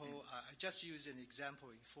example, I just use an example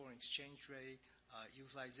in foreign exchange rate,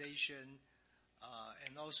 utilization,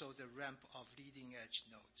 and also the ramp of leading edge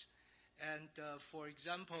nodes. And for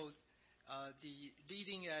example, the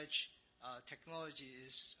leading edge technology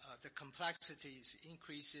is the complexity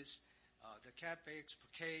increases, the CapEx per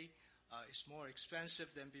K is more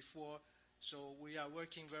expensive than before. So we are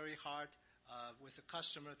working very hard with the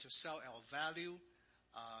customer to sell our value,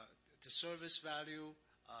 the service value,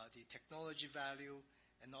 the technology value,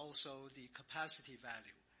 and also the capacity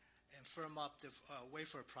value, and firm up the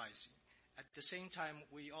wafer pricing. At the same time,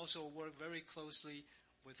 we also work very closely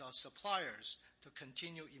with our suppliers to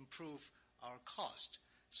continue improve our cost,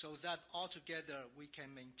 so that altogether we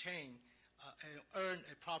can maintain and earn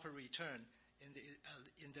a proper return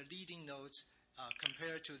in the leading nodes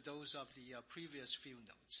compared to those of the previous few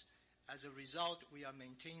nodes. As a result, we are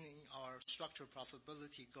maintaining our structural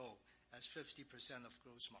profitability goal as 50% of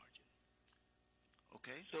gross margin.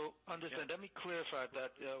 Okay. So understand. Yeah. Let me clarify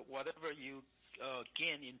that whatever you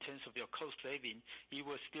gain in terms of your cost saving, you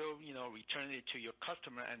will still return it to your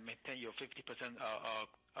customer and maintain your 50%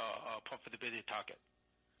 profitability target.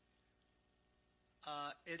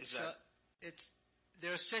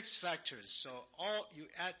 There are 6 factors, so you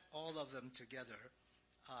add all of them together.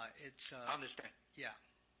 Understand. Yeah.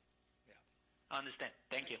 Understand.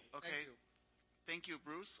 Thank you. Okay. Thank you. Thank you,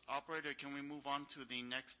 Bruce. Operator, can we move on to the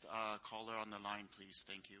next caller on the line, please?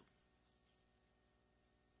 Thank you.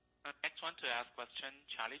 Next one to ask question,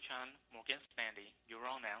 Charlie Chan, Morgan Stanley. You're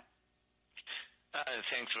on now.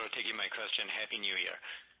 Thanks for taking my question. Happy New Year.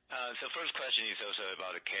 So first question is also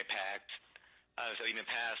about the CapEx. So in the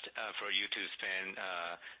past, for you to spend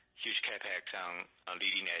huge CapEx on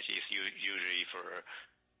leading edge is usually for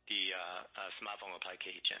the smartphone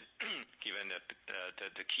application, given that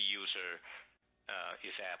the key user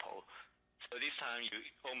is Apple. So this time you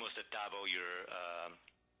almost double your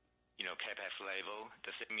CapEx level.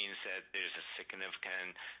 Does it mean that there's a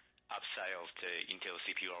significant upside of the Intel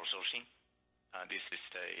CPU outsourcing? This is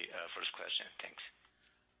the first question. Thanks.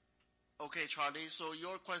 Okay, Charlie. So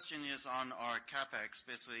your question is on our CapEx.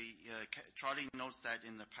 Basically, Charlie notes that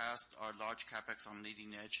in the past, our large CapEx on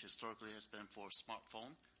leading edge historically has been for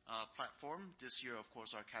smartphone platform. This year, of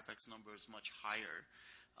course, our CapEx number is much higher.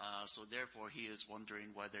 So therefore, he is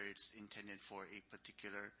wondering whether it's intended for a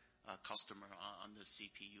particular customer on the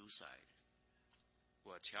CPU side.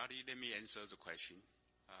 Well, Charlie, let me answer the question.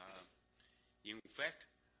 In fact,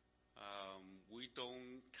 we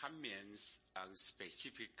don't comment on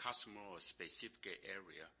specific customer or specific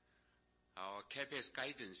area. Our CapEx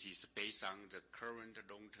guidance is based on the current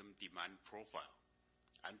long-term demand profile,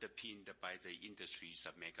 underpinned by the industry's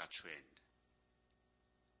mega trend.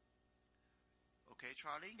 Okay,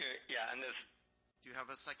 Charlie? Yeah, and do you have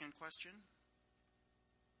a second question?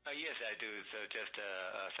 Yes, I do. So just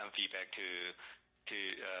some feedback to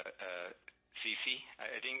CC.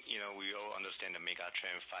 I think we all understand the mega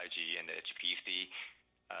trend 5G and the HPC.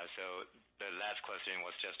 So the last question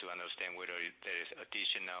was just to understand whether there is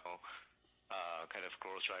additional kind of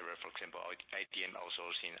growth driver, for example, IDM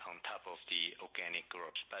outsourcing on top of the organic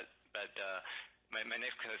growth. But my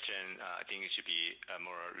next question, I think it should be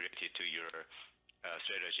more related to your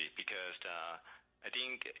strategy, because I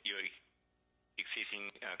think your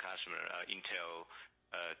existing customer, Intel,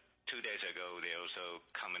 2 days ago, they also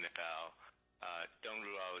commented about don't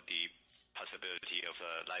rule out the possibility of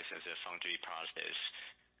a licensed foundry process.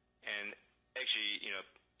 And actually, 20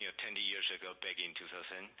 years ago, back in 2000,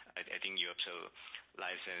 I think you also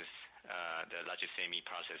licensed the largest semi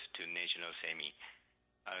process to National Semi.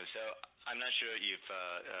 So I'm not sure if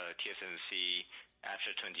TSMC,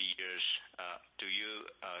 after 20 years, do you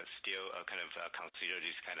still kind of consider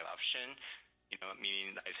this kind of option?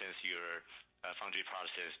 Meaning license your foundry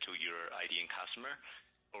process to your IDM customer,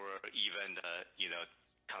 or even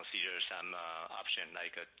consider some option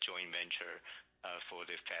like a joint venture for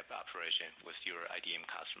the fab operation with your IDM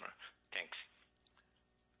customer. Thanks.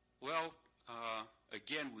 Well,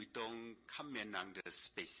 again, we don't comment on the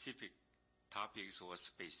specific topics or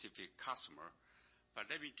specific customer, but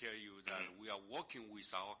let me tell you that we are working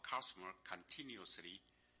with our customer continuously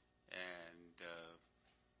and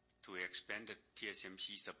to expand the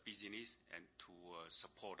TSMC's business and to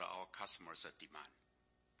support our customers' demand.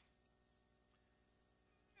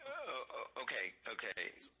 Okay.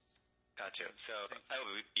 Gotcha. So I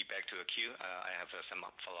will be back to the queue. I have some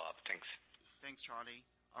follow-up. Thanks. Thanks, Charlie.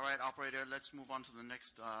 All right, operator, let's move on to the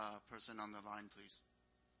next person on the line, please.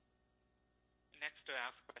 Next to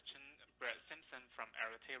ask question, Brett Simpson from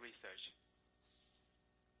Arete Research.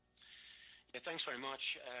 Yeah, thanks very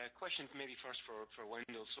much. Questions maybe first for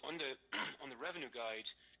Wendell. So on the revenue guide,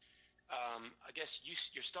 I guess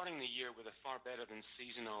you're starting the year with a far better than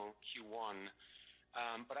seasonal Q1.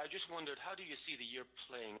 But I just wondered, how do you see the year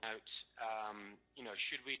playing out?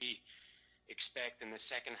 Should we expect in the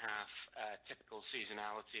second half typical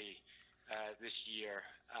seasonality this year?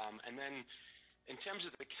 And then in terms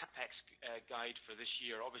of the CapEx guide for this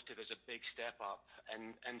year, obviously there's a big step up,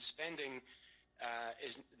 and spending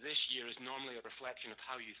this year is normally a reflection of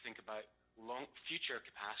how you think about future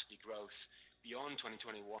capacity growth beyond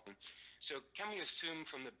 2021. So can we assume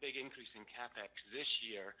from the big increase in CapEx this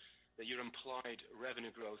year that your implied revenue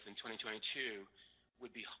growth in 2022 will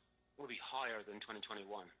be higher than 2021?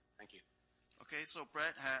 Thank you. Okay, so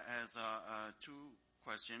Brett has two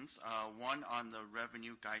questions. One on the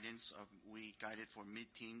revenue guidance. We guided for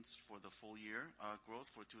mid-teens for the full year growth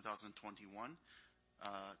for 2021.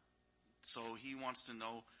 So he wants to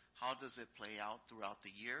know, how does it play out throughout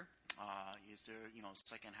the year? Is there,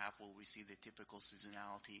 second half, will we see the typical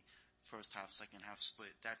seasonality, first half, second half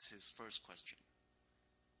split? That's his first question.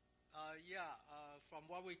 From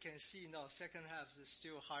what we can see now, second half is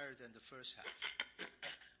still higher than the first half.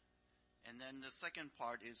 And then the second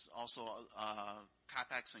part is also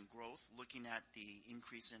CapEx and growth, looking at the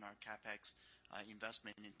increase in our CapEx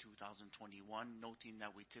investment in 2021, noting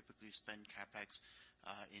that we typically spend CapEx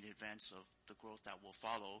in advance of the growth that will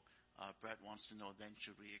follow. Brett wants to know, then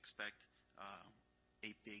should we expect a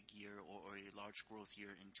big year or a large growth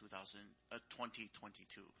year in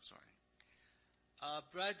 2022? Sorry.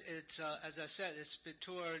 Brett, as I said, it's a bit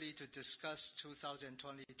too early to discuss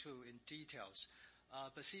 2022 in details.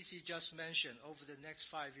 But CC just mentioned over the next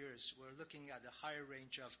 5 years, we're looking at a higher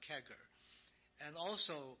range of CAGR. And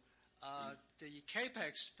also, the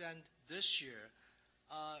CAPEX spent this year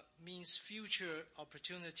means future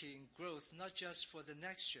opportunity and growth, not just for the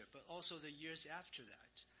next year, but also the years after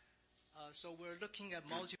that. So we're looking at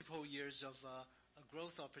multiple years of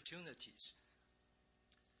growth opportunities.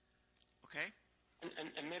 Okay.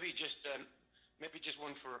 And maybe just maybe just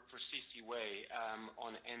one for C.C. Wei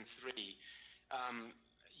on N3.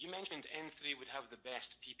 You mentioned N3 would have the best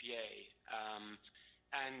PPA,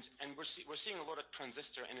 and we're seeing a lot of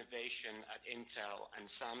transistor innovation at Intel and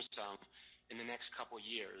Samsung in the next couple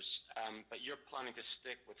years, but you're planning to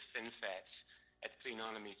stick with FinFET at 3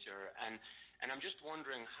 nanometer, and I'm just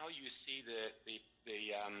wondering how you see the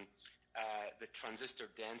transistor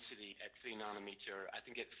density at 3 nanometer. I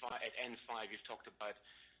think at N5 you've talked about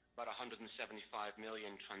 175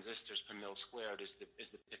 million transistors per mil squared is the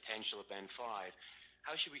potential of N5.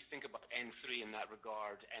 How should we think about N3 in that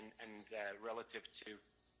regard, and relative to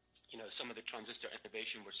some of the transistor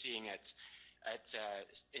innovation we're seeing at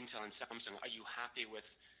Intel and Samsung? Are you happy with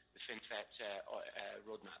the FinFET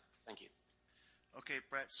roadmap? Thank you. Okay,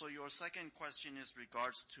 Brett, so your second question is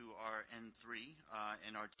regards to our N3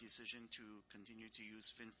 and our decision to continue to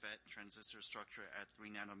use FinFET transistor structure at 3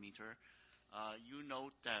 nanometer. You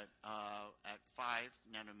note that at 5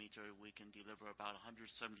 nanometer we can deliver about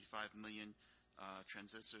 175 million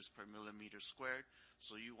transistors per millimeter squared.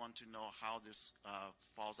 So you want to know how this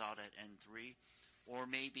falls out at N3, or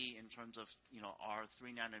maybe in terms of our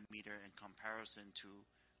 3 nanometer in comparison to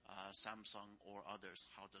Samsung or others,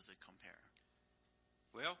 how does it compare?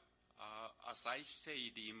 Well, as I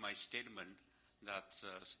said in my statement, that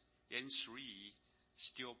N3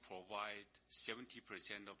 still provide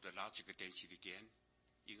 70% of the logic density gain,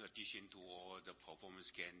 in addition to all the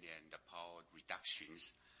performance gain and the power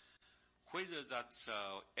reductions. Whether that's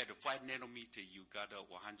at 5 nanometer you got a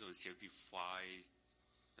 175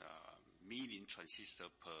 million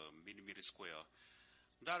transistor per millimeter square,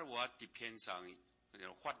 that what depends on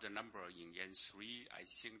what the number in N3. I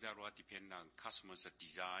think that will depend on customers'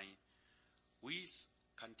 design. We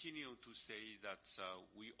continue to say that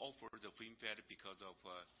we offer the FinFET because of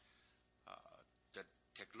the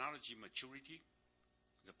technology maturity,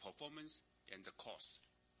 the performance, and the cost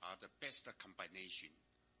are the best combination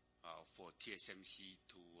for TSMC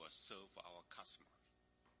to serve our customers.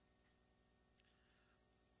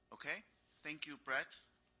 Okay, thank you, Brett.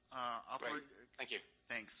 Operator, great. Thank you.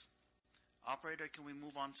 Thanks. Operator, can we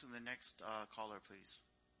move on to the next caller, please?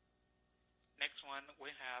 Next one, we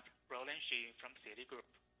have Roland Shi from Citigroup.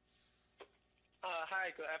 Hi,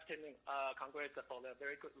 good afternoon. Congrats for the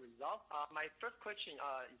very good result. My first question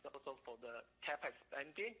is also for the CapEx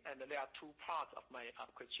spending, and there are two parts of my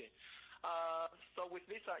question. So with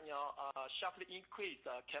this, sharply increased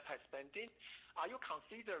CapEx spending, are you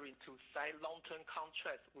considering to sign long-term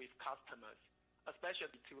contracts with customers,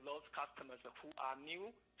 especially to those customers who are new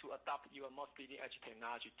to adopt your most leading-edge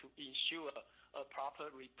technology to ensure a proper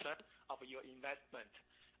return of your investment?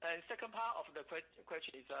 And second part of the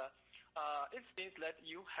question is, it seems that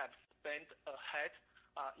you have spent ahead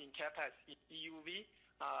in CapEx in EUV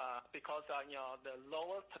because the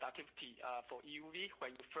lower productivity for EUV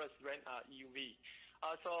when you first ran EUV.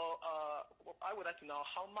 So I would like to know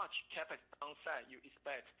how much CapEx downside you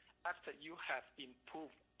expect after you have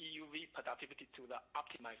improved EUV productivity to the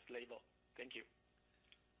optimized level. Thank you.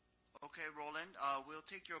 Okay, Roland, we'll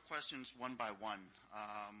take your questions one by one.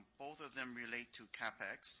 Both of them relate to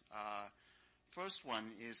CapEx. First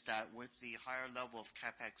one is that with the higher level of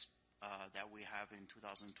CapEx that we have in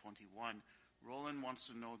 2021, Roland wants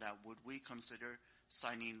to know that would we consider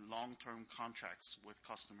signing long-term contracts with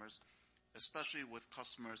customers, especially with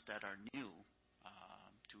customers that are new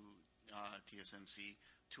to TSMC,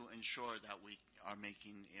 to ensure that we are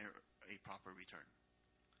making a proper return.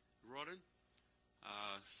 Roland,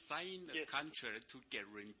 sign a contract to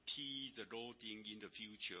guarantee the loading in the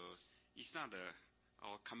future is not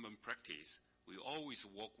our common practice. We always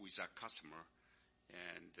work with our customer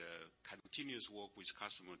and continuous work with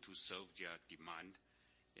customer to serve their demand.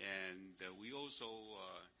 And we also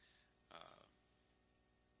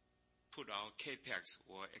put our CapEx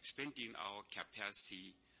or expanding our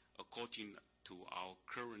capacity according to our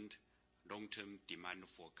current long-term demand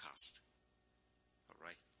forecast. All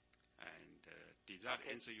right. And did that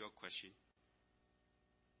answer your question?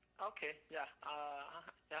 Okay. Yeah.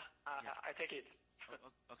 I take it.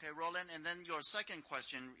 Okay, Roland, and then your second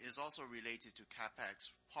question is also related to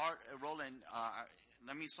CapEx. Roland,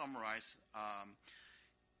 let me summarize.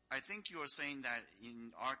 I think you are saying that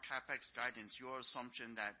in our CapEx guidance, your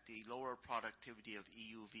assumption that the lower productivity of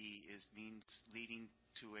EUV means leading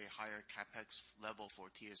to a higher CapEx level for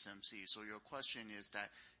TSMC. So your question is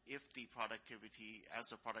that if the productivity, as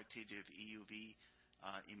the productivity of EUV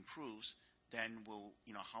improves, then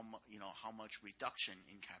how much reduction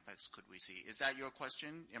in CapEx could we see? Is that your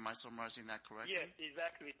question? Am I summarizing that correctly? Yes,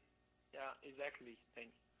 exactly. Yeah, exactly.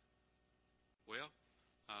 Thanks. Well,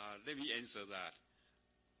 let me answer that.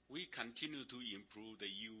 we continue to improve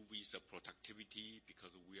the EUV's productivity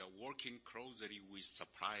because we are working closely with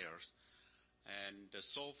suppliers. And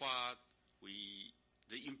so far,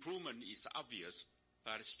 the improvement is obvious,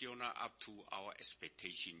 but still not up to our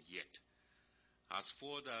expectation yet. As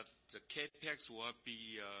for the capex will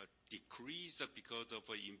be decreased because of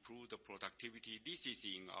improved productivity, this is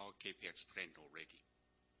in our capex plan already.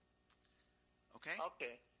 Okay.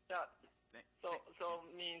 Okay. Yeah. So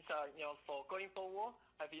means for going forward,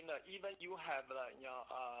 I mean even you have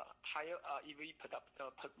higher EV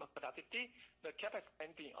productivity, the capex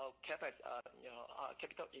spending or capex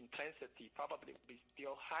capital intensity probably will be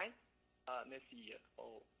still high next year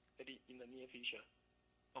or maybe in the near future.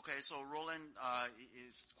 Okay, so Roland,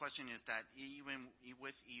 his question is that even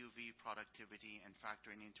with EUV productivity and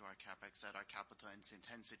factoring into our capex, that our capital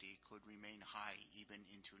intensity could remain high even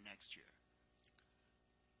into next year.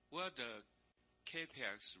 Well, the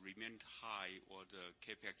capex remained high, or the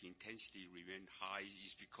capex intensity remained high,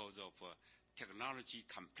 is because of technology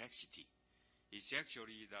complexity. It's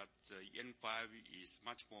actually that N5 is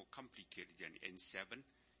much more complicated than N7,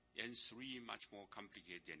 N3 much more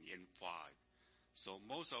complicated than N5. So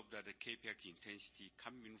most of the capex intensity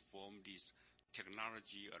coming from this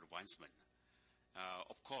technology advancement.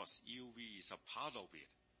 Of course, EUV is a part of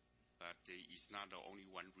it, but it's not the only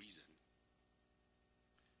one reason.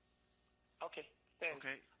 Okay, thanks.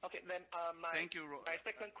 Okay, then thank you, my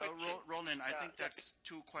second question. Roland, I think that's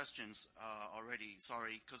two questions already.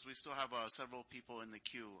 Sorry, because we still have several people in the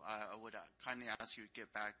queue. I would kindly ask you to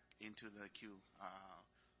get back into the queue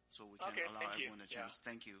so we can allow everyone a chance.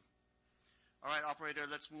 Thank you. All right, operator,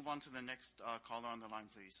 let's move on to the next caller on the line,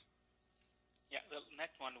 please. Yeah, the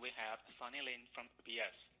next one we have Sunny Lin from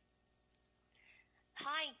UBS.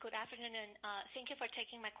 Hi, good afternoon. Thank you for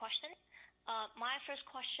taking my question. My first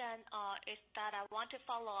question is that I want to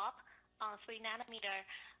follow up on 3 nanometer.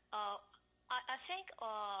 I think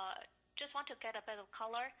just want to get a bit of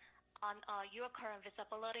color on your current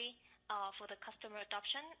visibility for the customer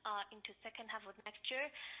adoption into second half of next year.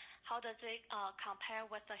 How does it compare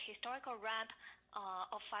with the historical ramp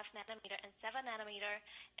of 5 nanometer and 7 nanometer,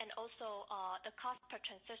 and also the cost per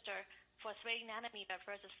transistor for 3 nanometer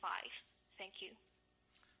versus 5? Thank you.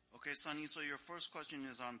 Okay, Sunny, so your first question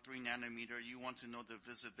is on 3 nanometer. You want to know the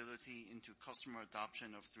visibility into customer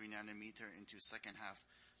adoption of 3 nanometer into second half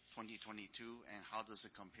 2022, and how does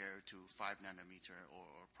it compare to 5 nanometer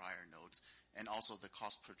or prior nodes, and also the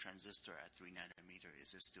cost per transistor at 3 nanometer,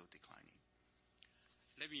 is it still declining?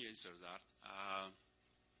 Let me answer that.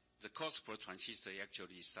 The cost per transistor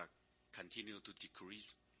actually is continue to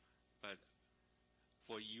decrease. But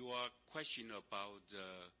for your question about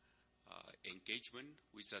engagement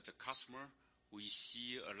with the customer, we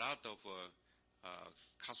see a lot of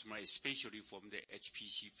customer, especially from the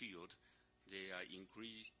HPC field, they are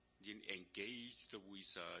engaged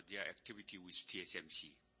with their activity with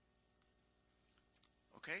TSMC.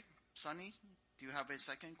 Okay, Sunny, do you have a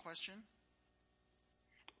second question?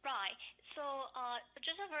 Right. So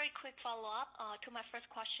just a very quick follow-up to my first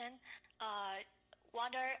question.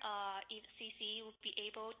 Wonder if CC would be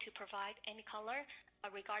able to provide any color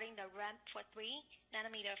regarding the ramp for 3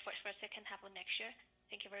 nanometer for second half of next year.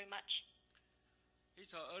 Thank you very much.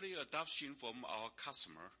 It's an early adoption from our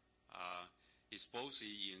customer. It's both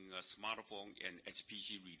in smartphone and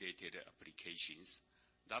HPC-related applications.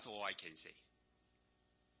 That's all I can say.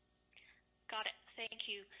 Got it. Thank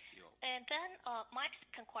you. And then my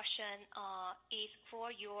second question is for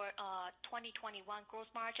your 2021 gross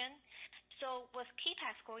margin. So with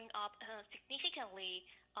CapEx going up significantly,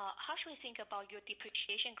 how should we think about your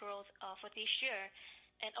depreciation growth for this year,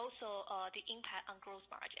 and also the impact on gross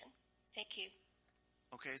margin? Thank you.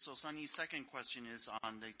 Okay, so Sunny's second question is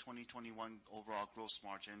on the 2021 overall gross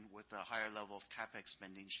margin with a higher level of CapEx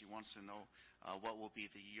spending. She wants to know what will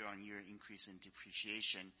be the year-on-year increase in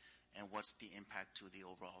depreciation, and what's the impact to the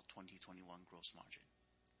overall 2021 gross margin?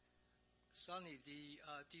 Sunny, the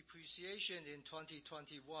depreciation in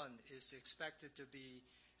 2021 is expected to be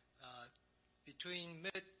between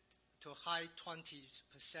mid to high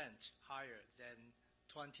 20% higher than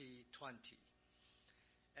 2020.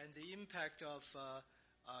 And the impact of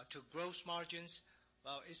to gross margins,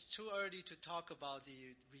 well, it's too early to talk about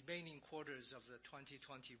the remaining quarters of the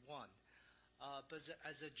 2021. But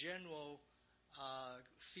as a general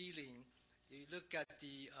feeling, you look at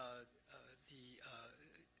the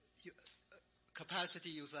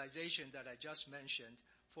capacity utilization that I just mentioned,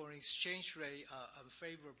 foreign exchange rate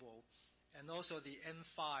unfavorable, and also the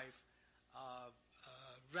M5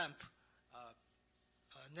 ramp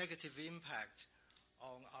negative impact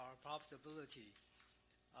on our profitability.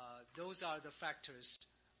 Those are the factors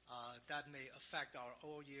that may affect our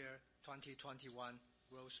all year 2021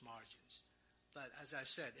 gross margins. But as I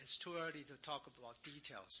said, it's too early to talk about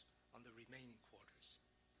details on the remaining quarters.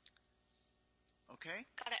 Okay?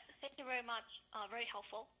 Got it. Thank you very much. Very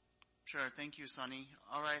helpful. Sure. Thank you, Sunny.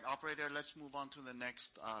 All right, operator, let's move on to the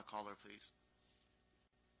next caller, please.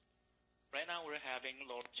 Right now we're having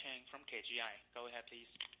Laura Cheng from KGI. Go ahead, please.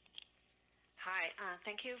 Hi.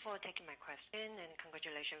 Thank you for taking my question, and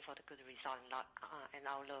congratulations for the good result and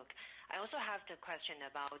outlook. I also have the question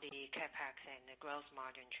about the CapEx and the gross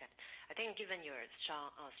margin trend. I think given your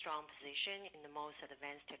strong position in the most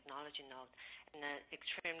advanced technology node and the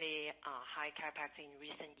extremely high CapEx in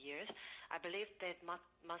recent years, I believe there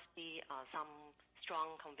must be some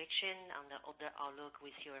strong conviction on the outlook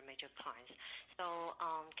with your major clients. So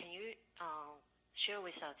can you share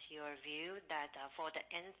with us your view that for the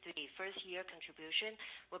N3 first year contribution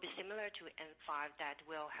will be similar to N5 that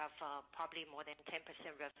will have probably more than 10%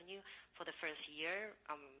 revenue for the first year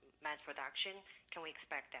mass production? Can we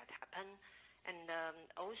expect that to happen? And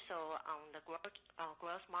also on the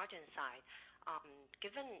gross margin side,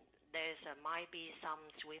 given there might be some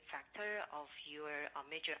swing factor of your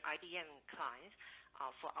major IDM clients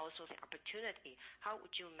for outsourcing opportunity, how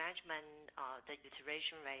would you manage the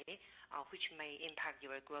utilization rate, which may impact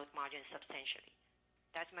your gross margin substantially?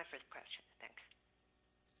 That's my first question. Thanks.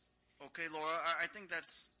 Okay, Laura, I think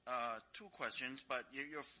that's two questions, but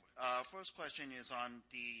your first question is on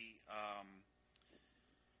the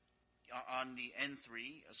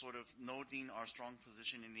N3, sort of noting our strong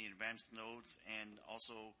position in the advanced nodes and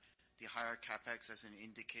also the higher capex as an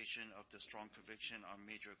indication of the strong conviction on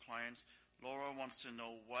major clients. Laura wants to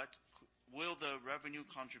know will the revenue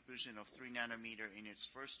contribution of 3 nanometer in its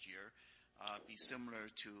first year be similar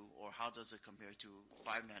to, or how does it compare to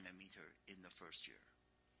 5 nanometer in the first year?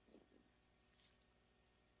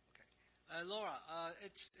 Okay. Laura,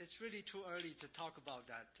 it's really too early to talk about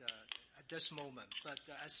that at this moment. But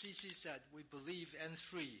as CC said, we believe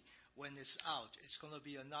N3, when it's out, it's going to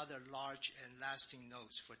be another large and lasting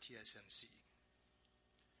nodes for TSMC.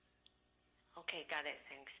 Okay, got it.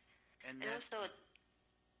 Thanks. And also,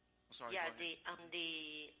 sorry, yeah,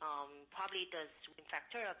 probably the swing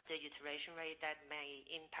factor of the utilization rate that may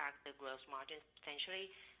impact the gross margin potentially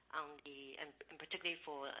and particularly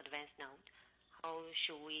for advanced node. How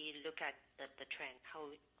should we look at the trend? How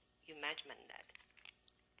you measurement that?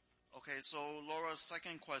 Okay, so Laura's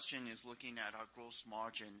second question is looking at our gross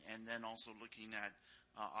margin and then also looking at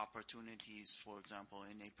opportunities, for example,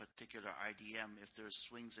 in a particular IDM, if there's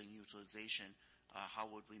swings in utilization, how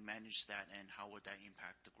would we manage that and how would that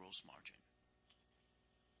impact the gross margin?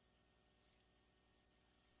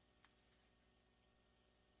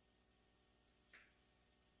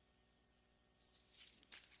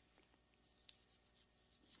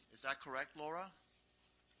 Is that correct, Laura?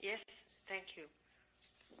 Yes, thank you.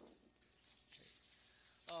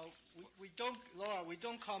 Laura, we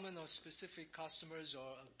don't comment on specific customers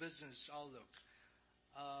or business outlook.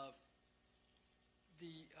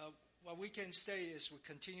 What we can say is we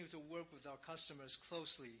continue to work with our customers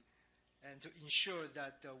closely and to ensure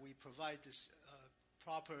that we provide this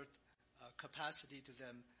proper capacity to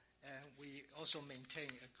them, and we also maintain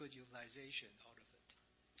a good utilization out of it.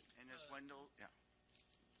 And as Wendell, yeah.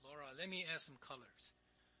 Laura, let me add some colors.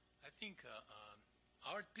 I think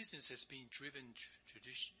our business has been driven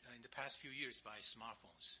in the past few years by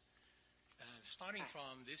smartphones. Starting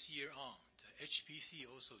from this year on, the HPC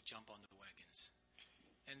also jump on the wagons.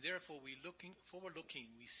 And therefore, forward-looking,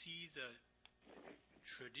 we see the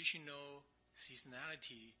traditional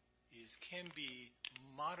seasonality can be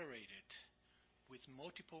moderated with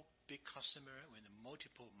multiple big customer with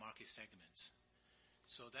multiple market segments.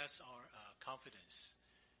 So that's our confidence.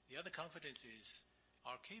 The other confidence is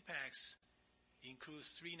our CapEx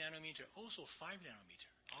includes 3 nanometer, also 5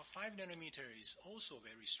 nanometer. Our 5 nanometer is also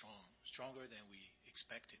very strong, stronger than we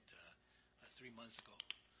expected 3 months ago.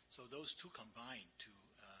 So those two combine to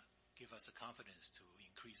give us the confidence to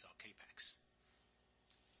increase our CapEx.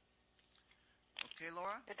 Okay,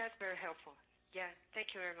 Laura? That's very helpful. Yeah,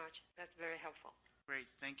 thank you very much. That's very helpful. Great.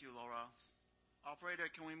 Thank you, Laura. Operator,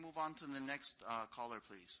 can we move on to the next caller,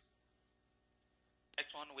 please?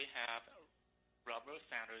 Next one, we have Robert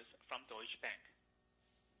Sanders from Deutsche Bank.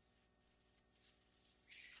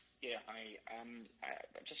 Yeah,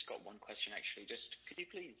 I've just got one question actually. Just could you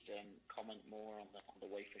please comment more on the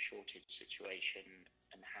wafer shortage situation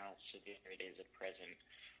and how severe it is at present?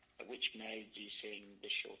 At which nodes are you seeing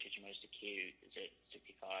the shortage most acute? Is it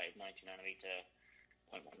 65, 90 nanometer,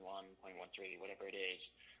 0.11, 0.13, whatever it is?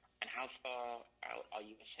 And how far out are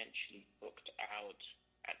you essentially booked out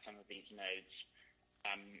at some of these nodes?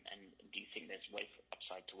 And do you think there's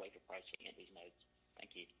upside to wafer pricing at these nodes?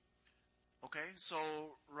 Thank you. Okay, so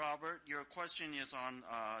Robert, your question is on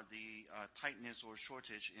the tightness or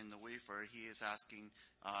shortage in the wafer. He is asking,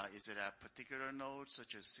 is it at particular nodes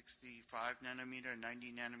such as 65 nanometer,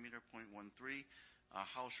 90 nanometer, 0.13,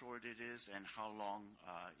 how short it is, and how long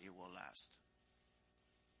it will last?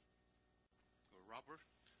 Robert,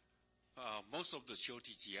 most of the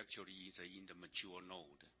shortage actually is in the mature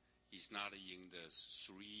node. It's not in the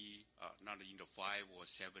not in the 5 or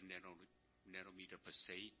 7 nanometer per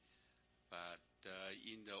se. But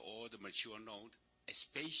in all the mature node,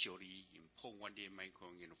 especially in 0.18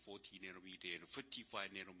 micron, in 40 nanometer, and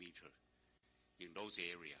 55 nanometer, in those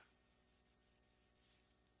areas.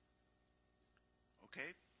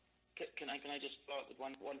 Okay. Can I just follow up with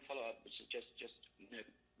one follow-up, which is just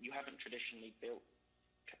you haven't traditionally built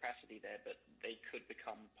capacity there, but they could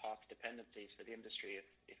become path dependencies for the industry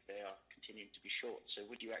if they are continuing to be short. So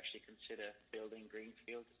would you actually consider building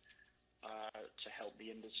greenfield to help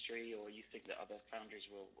the industry, or you think that other foundries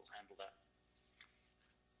will handle that?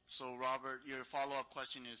 So, Robert, your follow-up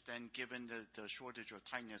question is then, given the shortage or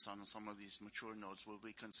tightness on some of these mature nodes, will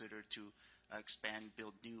we consider to expand,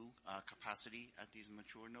 build new capacity at these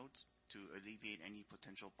mature nodes to alleviate any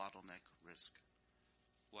potential bottleneck risk?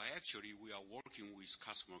 Well, actually, we are working with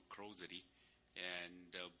customer closely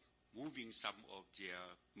and moving some of their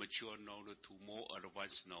mature node to more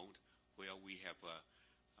advanced node where we have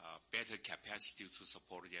better capacity to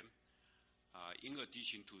support them. In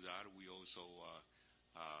addition to that, we also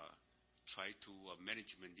try to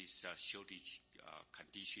manage this shortage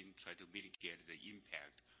condition, try to mitigate the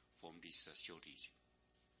impact from this shortage.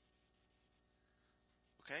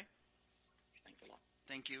 Okay. Thanks a lot.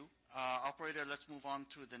 Thank you. Operator, let's move on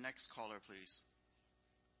to the next caller, please.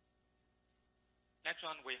 Next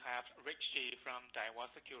one, we have Rick Shi from Taiwan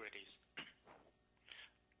Securities.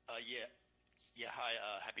 Hi,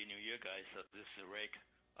 Happy New Year, guys. This is Rick.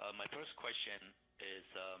 My first question is,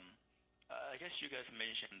 I guess you guys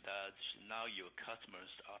mentioned that now your customers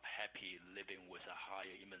are happy living with a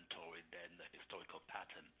higher inventory than the historical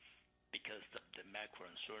pattern because of the macro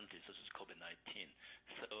uncertainties such as COVID-19.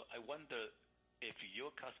 So I wonder if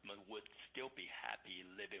your customer would still be happy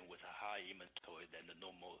living with a high inventory than the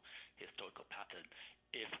normal historical pattern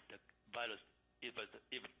if the virus, if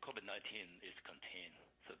COVID-19 is contained.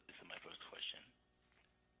 So this is my first question.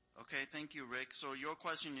 Okay, thank you, Rick. So your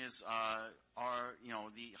question is,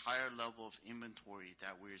 the higher level of inventory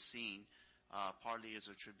that we're seeing partly is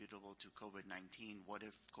attributable to COVID-19. What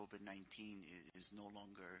if COVID-19 is no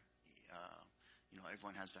longer,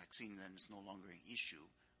 everyone has vaccine, then it's no longer an issue?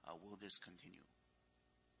 Will this continue?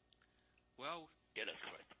 Well, yeah, that's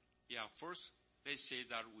correct. Yeah, first, let's say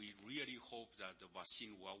that we really hope that the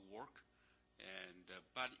vaccine will work.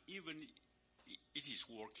 But even it is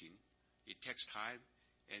working, it takes time.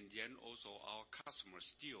 And then also our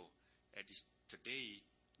customers still, today,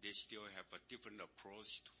 they still have a different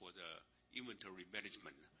approach for the inventory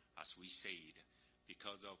management, as we said,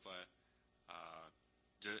 because of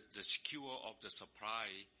the secure of the supply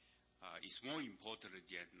is more important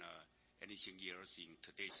than anything else in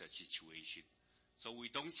today's situation. So we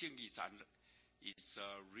don't think it's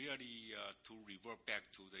really to revert back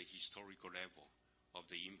to the historical level of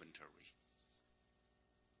the inventory.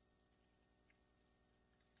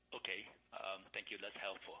 Okay, thank you. That's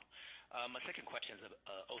helpful. My second question is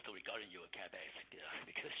also regarding your CapEx,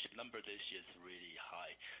 because the number this year is really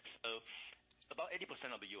high. So about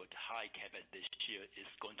 80% of your high CapEx this year is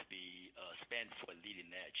going to be spent for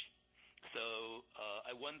leading edge. So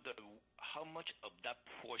I wonder how much of that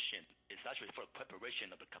portion is actually for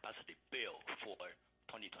preparation of the capacity build for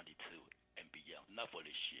 2022 and beyond, not for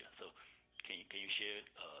this year. So can you share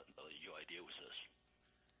your idea with us?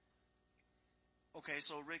 Okay,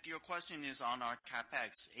 so Rick, your question is on our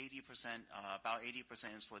CapEx. 80%, about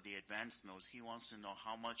 80% is for the advanced nodes. He wants to know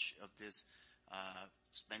how much of this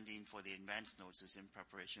spending for the advanced nodes is in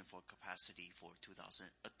preparation for capacity for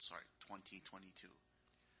 2022.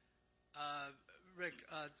 Rick,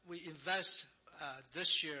 we invest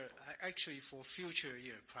this year actually for future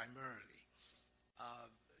year primarily.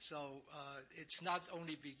 So it's not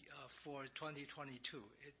only for 2022.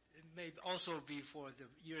 It may also be for the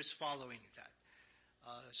years following that.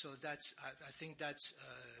 So I think that's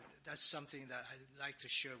something that I'd like to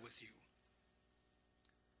share with you.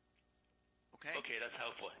 Okay. Okay, that's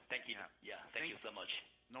helpful. Thank you. Yeah, thank you so much.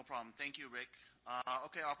 No problem. Thank you, Rick.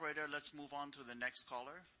 Okay, operator, let's move on to the next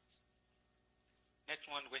caller. Next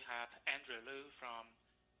one, we have Andrew Lu from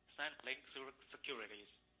Sunlink Securities.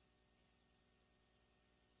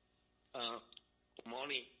 Good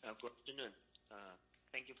morning. Good afternoon.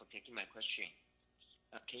 Thank you for taking my question.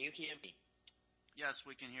 Can you hear me? Yes,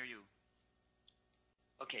 we can hear you.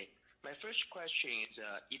 Okay. My first question is,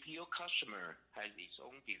 if your customer has its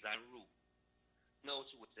own design rule, nodes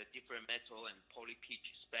with a different metal and poly pitch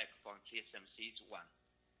spec from TSMC's one,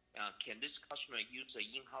 can this customer use the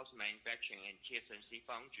in-house manufacturing and TSMC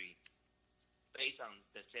foundry based on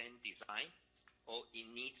the same design, or it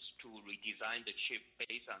needs to redesign the chip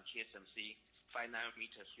based on TSMC 5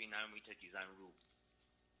 nanometer, 3 nanometer design rule?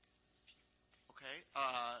 Okay.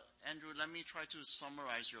 Andrew, let me try to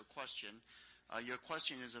summarize your question. Your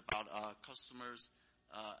question is about customers'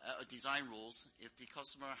 design rules. If the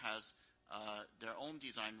customer has their own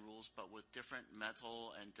design rules, but with different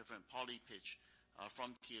metal and different poly pitch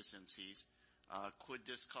from TSMC's, could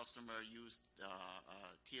this customer use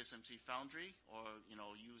TSMC foundry, or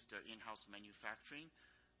use their in-house manufacturing,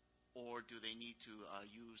 or do they need to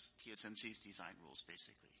use TSMC's design rules,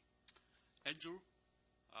 basically? Andrew,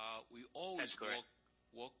 we always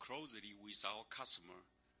work closely with our customer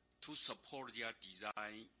to support their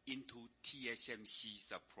design into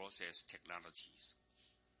TSMC's process technologies,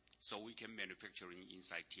 so we can manufacturing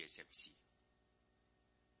inside TSMC.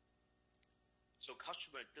 So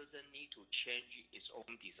customer doesn't need to change its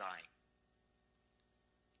own design.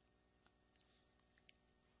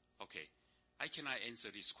 Okay, I cannot answer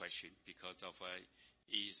this question because of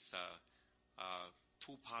is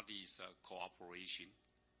two parties cooperation,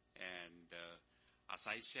 and as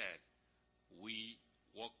I said, we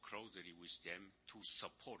work closely with them to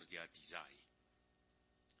support their design.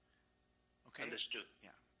 Okay. Understood.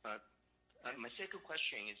 Yeah. My second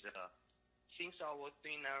question is, since our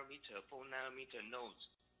 3 nanometer, 4 nanometer nodes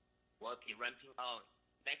will be ramping out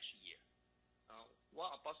next year,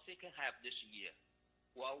 what about second half this year?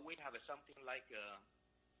 Will we have something like a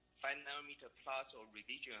 5 nanometer plus or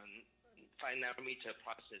revision 5 nanometer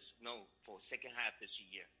process node for second half this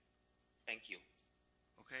year? Thank you.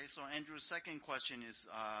 Okay, so Andrew's second question is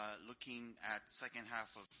looking at second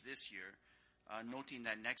half of this year, noting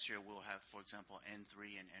that next year we'll have, for example,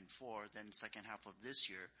 N3 and N4, then second half of this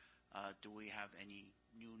year, do we have any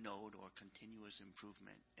new node or continuous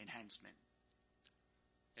improvement, enhancement?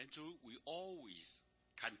 Andrew, we always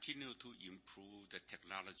continue to improve the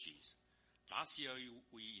technologies. Last year,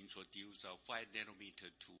 we introduced 5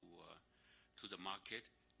 nanometer to the market.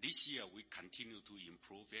 This year, we continue to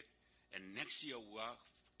improve it, and next year we'll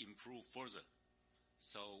improve further.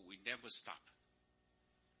 So we never stop.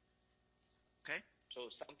 Okay. So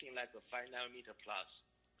something like a 5 nanometer plus.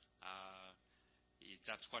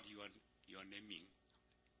 That's what you are naming.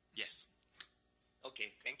 Yes.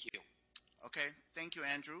 Okay. Thank you. Okay. Thank you,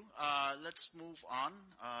 Andrew. Let's move on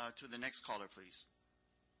to the next caller, please.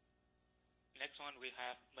 Next one, we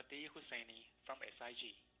have Mehdi Hosseini from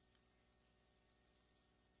SIG.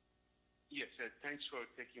 Yes, thanks for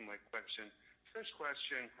taking my question. First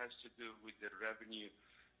question has to do with the revenue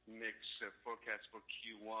mix forecast for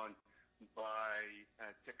Q1 by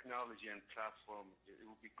technology and platform. It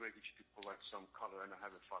would be great if you could provide some color, and I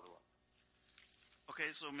have a follow-up.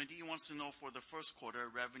 Okay, so Mehdi wants to know for the first quarter,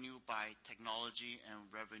 revenue by technology and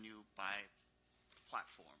revenue by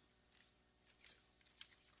platform.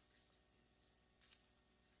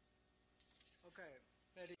 Okay,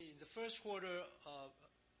 Mehdi, in the first quarter,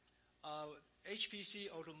 HPC,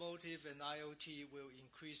 automotive, and IoT will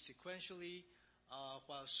increase sequentially,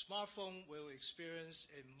 while smartphone will experience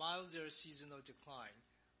a milder seasonal decline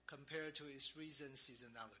compared to its recent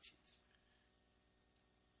seasonalities.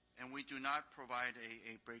 And we do not provide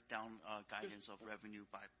a breakdown guidance of revenue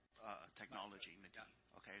by technology, Mehdi.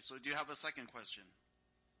 Yeah. Okay, so do you have a second question?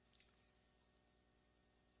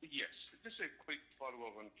 Yes, just a quick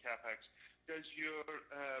follow-up on CapEx. Does your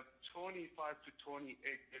 25 to 28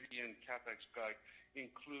 billion CapEx guide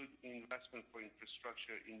include investment for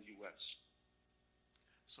infrastructure in U.S.?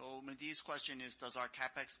 So Mehdi's question is, does our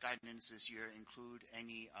CapEx guidance this year include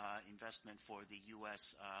any investment for the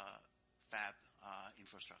U.S. fab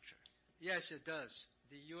infrastructure? Yes, it does.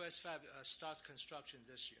 The U.S. fab starts construction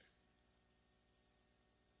this year.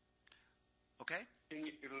 Okay. Can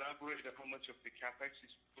you elaborate on how much of the CapEx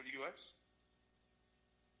is for the U.S.?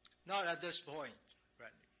 Not at this point,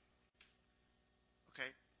 Randy.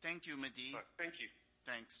 Okay. Thank you, Mehdi. Thank you.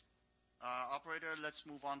 Thanks. Operator, let's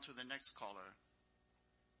move on to the next caller.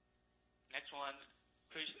 Next one,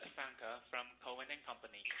 Krish Sankar from Cowen and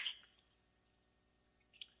Company.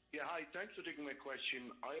 Yeah, hi. Thanks for taking my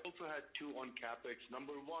question. I also had two on CapEx.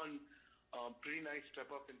 Number one, pretty nice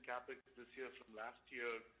step up in CapEx this year from last year.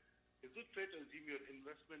 Is it fair to assume your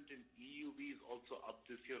investment in EUV is also up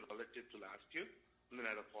this year relative to last year? And then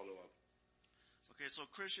I had a follow-up. Okay, so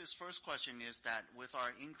Krish's first question is that with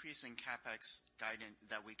our increase in CapEx guidance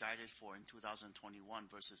that we guided for in 2021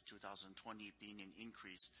 versus 2020 being an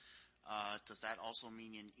increase, does that also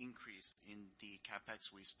mean an increase in the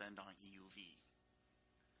CapEx we spend on EUV?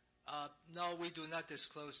 No, we do not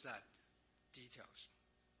disclose that details.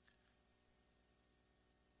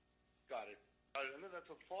 Got it. And then as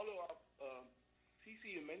a follow-up,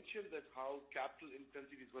 CC, you mentioned that how capital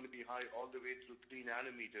intensity is going to be high all the way through 3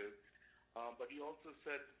 nanometers, but you also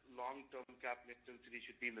said long-term capital intensity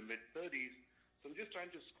should be in the mid-30s. So I'm just trying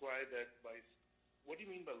to square that by what do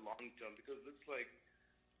you mean by long-term? Because it looks like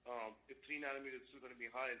if 3 nanometers is still going to be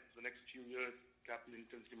high, for the next few years, capital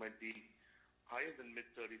intensity might be higher than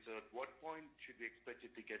mid-30s. So at what point should we expect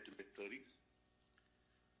it to get to mid-30s?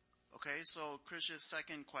 Okay, so Krish's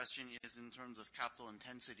second question is in terms of capital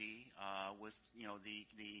intensity, with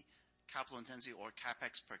the capital intensity or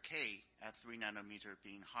capex per K at 3 nanometer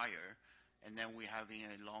being higher, and then we having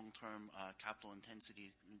a long-term capital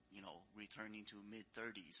intensity, returning to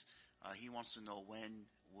mid-30s. He wants to know when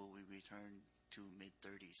will we return to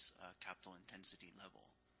mid-30s capital intensity level.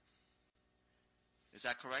 Is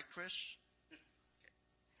that correct, Krish?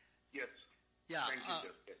 Yes. Yeah. Thank you,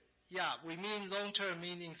 Jeff. Yeah, we mean long-term,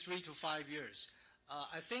 meaning 3 to 5 years.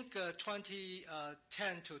 I think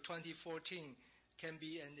 2010 to 2014 can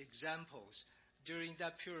be an example. During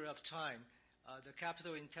that period of time, the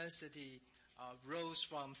capital intensity rose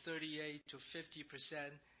from 38 to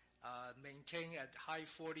 50%, maintained at high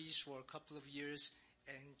 40s for a couple of years,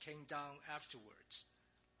 and came down afterwards.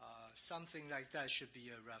 Something like that should be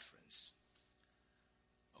a reference.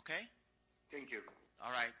 Okay? Thank you. All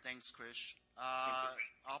right, thanks, Krish.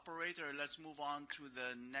 Operator, let's move on to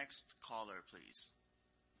the next caller, please.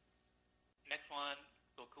 Next one,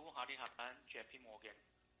 Gokul Hariharan, JP Morgan.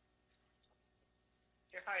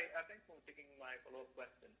 Yeah, hi. Thanks for taking my follow-up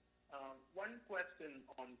question. One question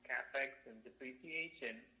on capex and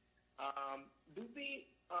depreciation. Are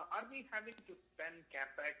we having to spend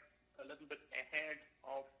capex a little bit ahead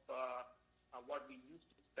of what we used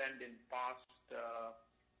to spend in past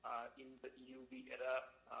in the EUV era?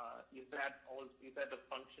 Is that a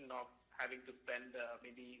function of having to spend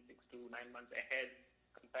maybe 6 to 9 months ahead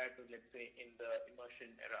compared to, let's say, in the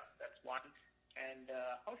immersion era? That's one. And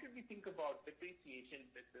how should we think about depreciation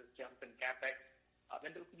with this jump in capex?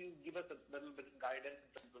 Wendell, could you give us a little bit of guidance in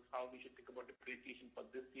terms of how we should think about depreciation for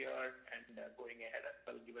this year and going ahead as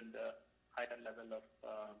well, given the higher level of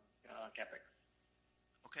capex?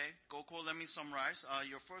 Okay, Gokul, let me summarize.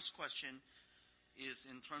 Your first question is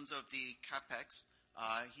in terms of the capex.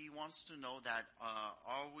 He wants to know that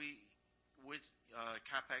with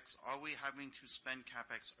capex, are we having to spend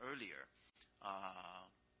capex earlier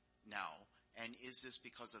now? And is this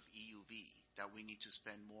because of EUV that we need to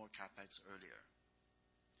spend more capex earlier?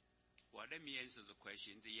 Well, let me answer the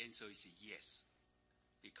question. The answer is yes.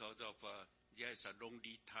 Because of there's a long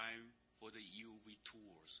lead time for the EUV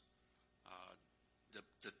tools.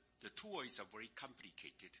 The tool is very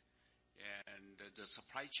complicated, and the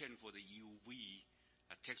supply chain for the EUV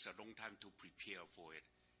takes a long time to prepare for it.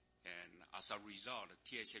 And as a result,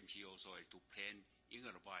 TSMC also has to plan in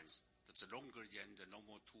advance. That's longer than the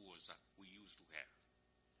normal tools that we used to have.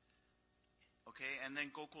 Okay, and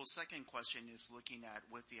then Gokul's second question is looking at,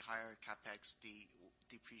 with the higher capex, the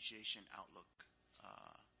depreciation outlook.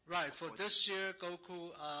 Right, for this year,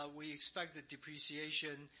 Gokul, we expect the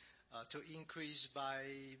depreciation to increase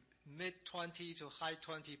by mid-20 to high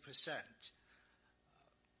 20%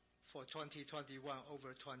 for 2021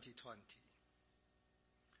 over 2020.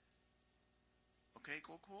 Okay,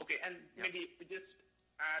 Gokul? Okay, and maybe just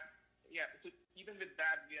add, so even with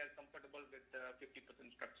that, we are comfortable with the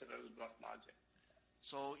 50% structural gross margin.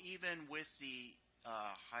 So even with the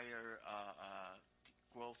higher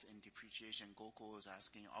growth in depreciation, Gokul is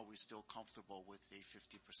asking, are we still comfortable with a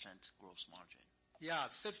 50% gross margin? Yeah,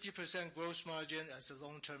 50% gross margin as a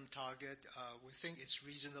long-term target, we think it's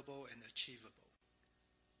reasonable and achievable.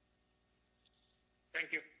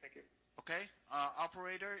 Thank you. Okay,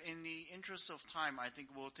 operator, in the interest of time, I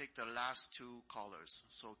think we'll take the last two callers.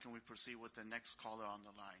 So can we proceed with the next caller on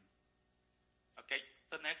the line? Okay,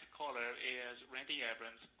 the next caller is Randy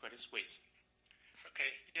Abrams, Credit Suisse.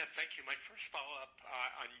 Okay, yeah, thank you. My first follow-up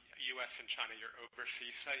on U.S. and China, your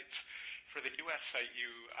overseas sites. For the U.S. site,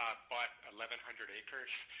 you bought 1,100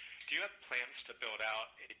 acres. Do you have plans to build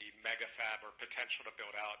out a mega fab or potential to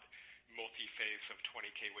build out multi-phase of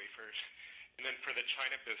 20K wafers? And then for the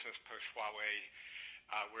China business post-Huawei,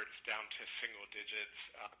 where it's down to single digits,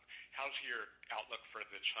 how's your outlook for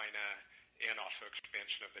the China and also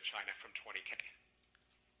expansion of the China from 20K?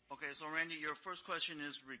 Okay, so Randy, your first question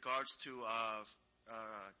is regards to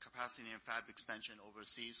capacity and fab expansion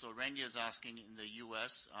overseas. So Randy is asking, in the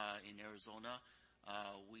U.S., in Arizona,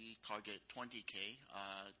 we target 20K.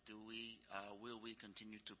 Will we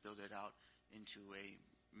continue to build it out into a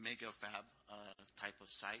mega fab type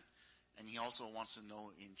of site? And he also wants to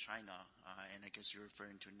know in China, and I guess you're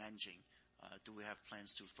referring to Nanjing, do we have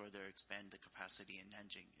plans to further expand the capacity in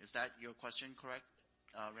Nanjing? Is that your question, correct,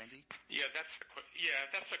 Randy? Yeah, that's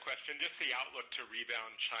the question. Just the outlook to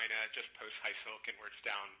rebound China just post high silicon, where it's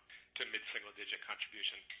down to mid-single digit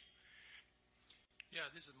contribution.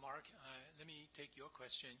 Yeah, this is Mark. Let me take your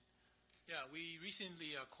question. Yeah, we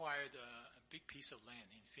recently acquired a big piece of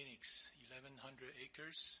land in Phoenix, 1,100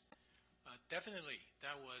 acres. Definitely,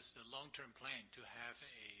 that was the long-term plan to have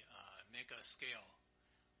a mega scale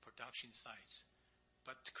production sites.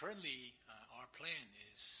 But currently, our plan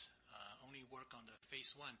is only work on the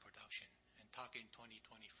phase 1 production and target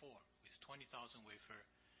 2024 with 20,000 wafer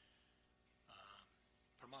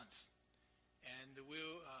per month. And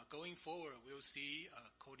going forward, we'll see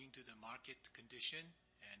according to the market condition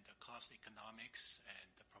and the cost economics and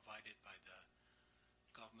provided by the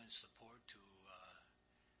government support to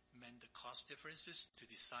mend the cost differences to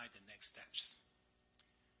decide the next steps.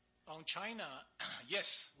 On China,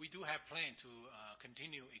 yes, we do have plan to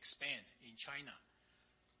continue expand in China.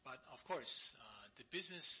 But of course, the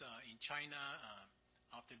business in China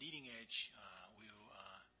of the leading edge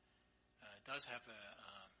does have a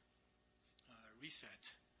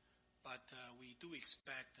reset. But we do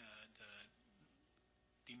expect the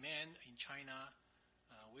demand in China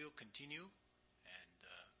will continue, and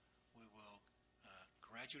we will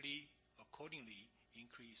gradually, accordingly,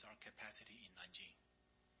 increase our capacity in Nanjing.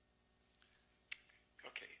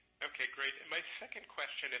 Okay, great. And my second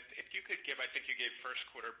question, if you could give, I think you gave first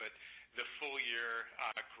quarter, but the full year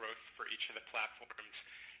growth for each of the platforms,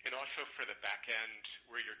 and also for the back end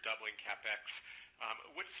where you're doubling CapEx,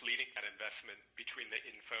 what's leading that investment between the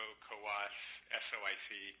info, CoWoS, SOIC,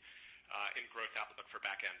 in growth outlook for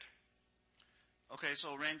back end? Okay,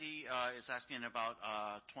 so Randy is asking about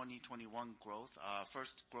 2021 growth.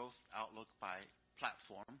 First, growth outlook by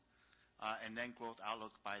platform, and then growth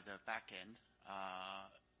outlook by the back end,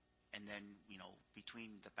 and then,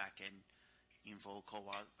 between the back end, info,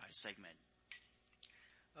 CoWoS by segment.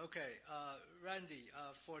 Okay, Randy,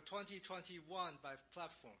 for 2021 by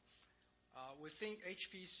platform, we think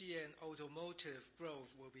HPC and automotive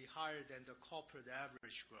growth will be higher than the corporate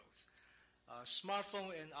average growth.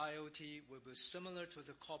 Smartphone and IoT will be similar to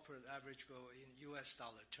the corporate average growth in US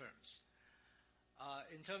dollar terms.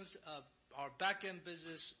 In terms of our back-end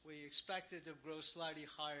business, we expected to grow slightly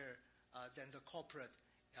higher than the corporate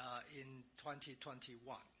in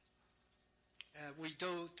 2021. We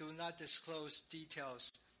do not disclose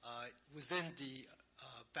details within the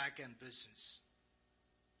back-end business.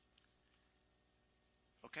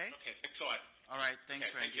 Okay? Okay, thanks a lot. All right, thanks,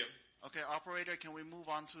 Okay, Randy. thank you. Okay, operator, can we move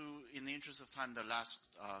on to, in the interest of time, the last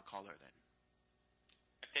caller then?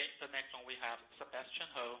 Okay, the next one we have Sebastian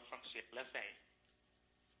Ho from CLSA.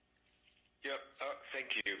 Yep, thank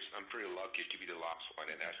you. I'm pretty lucky to be the last one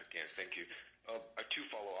and ask again. Thank you. Two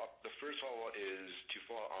follow-up. The first follow-up is to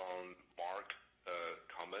follow on Mark's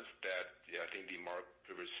comments that I think Mark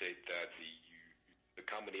previously said that the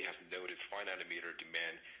company has noticed 5 nanometer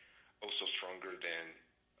demand also stronger than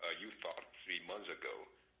you thought 3 months ago.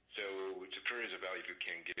 So it's curious about if you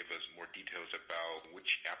can give us more details about which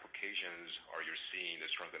applications are you seeing the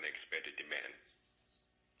stronger than expected demand.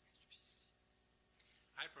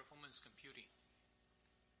 High-performance computing.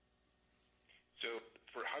 So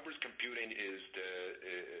for high-performance computing, is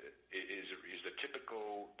the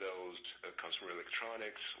typical those consumer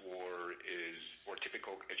electronics or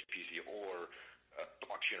typical HPC or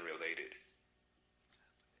blockchain related?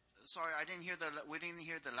 Sorry, we didn't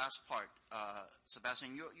hear the last part,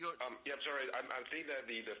 Sebastian. Yeah, I'm sorry. I'm thinking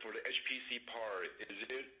that for the HPC part, is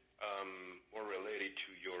it more related to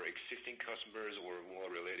your existing customers or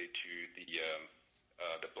more related to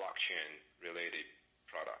the blockchain related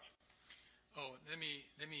products? Oh, let me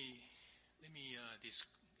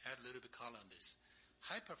add a little bit color on this.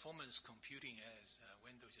 High performance computing, as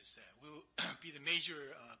Wendell just said, will be the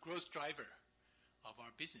major growth driver of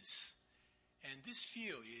our business. And this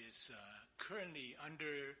field is currently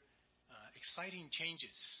under exciting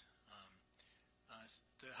changes.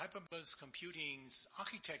 The high-performance computing's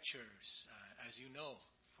architectures, as you know,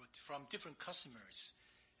 from different customers,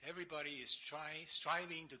 everybody is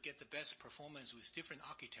striving to get the best performance with different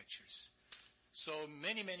architectures. So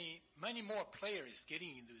many more players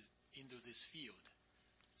getting into this field.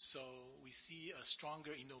 So we see a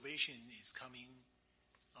stronger innovation is coming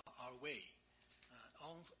our way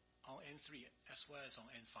on N3 as well as on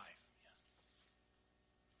N5. Yeah.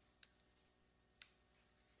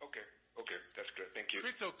 Okay, that's good. Thank you.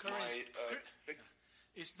 Cryptocurrency.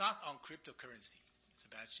 It's not on cryptocurrency,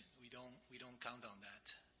 Sebastian. We don't count on that,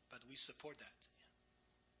 but we support that.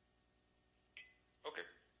 Okay.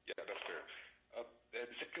 Yeah, that's fair. The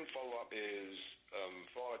second follow-up is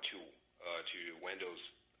follow-up to Wendell's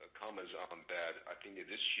comments on that. I think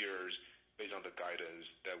that this year's, based on the guidance,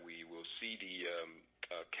 that we will see the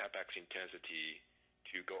capex intensity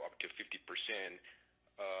to go up to 50%.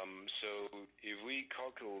 So if we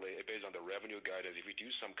calculate based on the revenue guidance, if we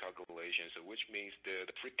do some calculations, which means the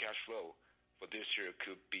free cash flow for this year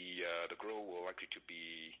could be the growth will likely to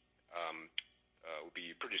be will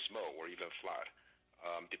be pretty small or even flat.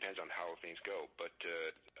 Depends on how things go, but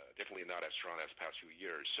definitely not as strong as past few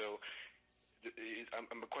years. So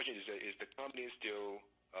my question is the company still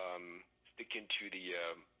sticking to the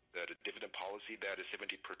dividend policy that is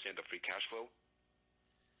 70% of free cash flow?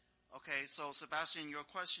 Okay, so Sebastian, your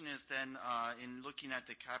question is then in looking at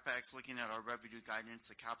the capex, looking at our revenue guidance,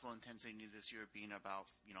 the capital intensity this year being about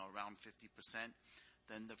around 50%,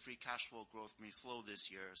 then the free cash flow growth may slow this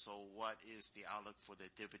year. So what is the outlook for the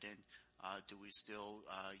dividend? Do we still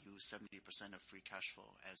use 70% of free cash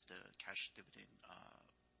flow as the cash dividend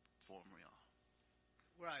formula?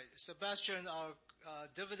 Right. Sebastian, our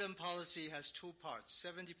dividend policy has two parts,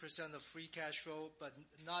 70% of free cash flow, but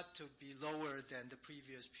not to be lower than the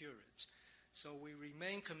previous periods. So we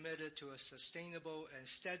remain committed to a sustainable and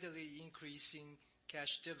steadily increasing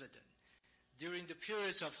cash dividend. During the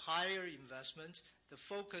periods of higher investment, the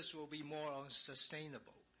focus will be more on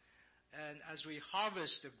sustainable. And as we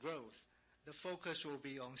harvest the growth, the focus will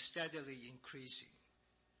be on steadily increasing.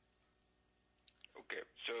 Okay.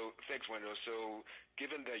 So thanks, Wendell. So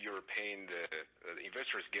given that you're paying the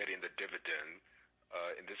investors getting the dividend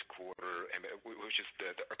in this quarter, and which is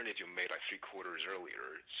the earnings you made like 3 quarters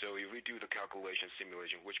earlier. So if we do the calculation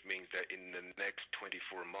simulation, which means that in the next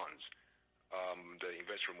 24 months, the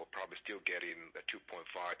investor will probably still get in the 2.5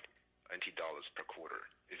 NT dollars per quarter.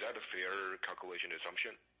 Is that a fair calculation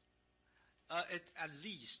assumption? At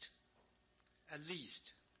least.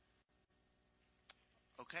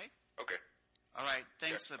 Okay. Okay. All right.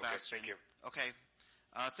 Thanks, yeah, Sebastian. Okay, thank you. Okay.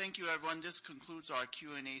 Thank you, everyone. This concludes our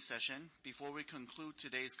Q&A session. Before we conclude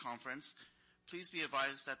today's conference, please be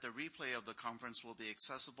advised that the replay of the conference will be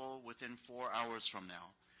accessible within 4 hours from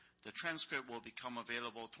now. The transcript will become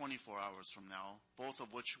available 24 hours from now, both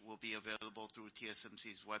of which will be available through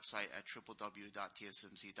TSMC's website at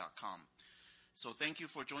www.tsmc.com. So thank you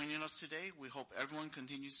for joining us today. We hope everyone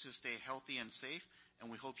continues to stay healthy and safe, and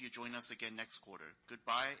we hope you join us again next quarter.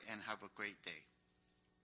 Goodbye and have a great day.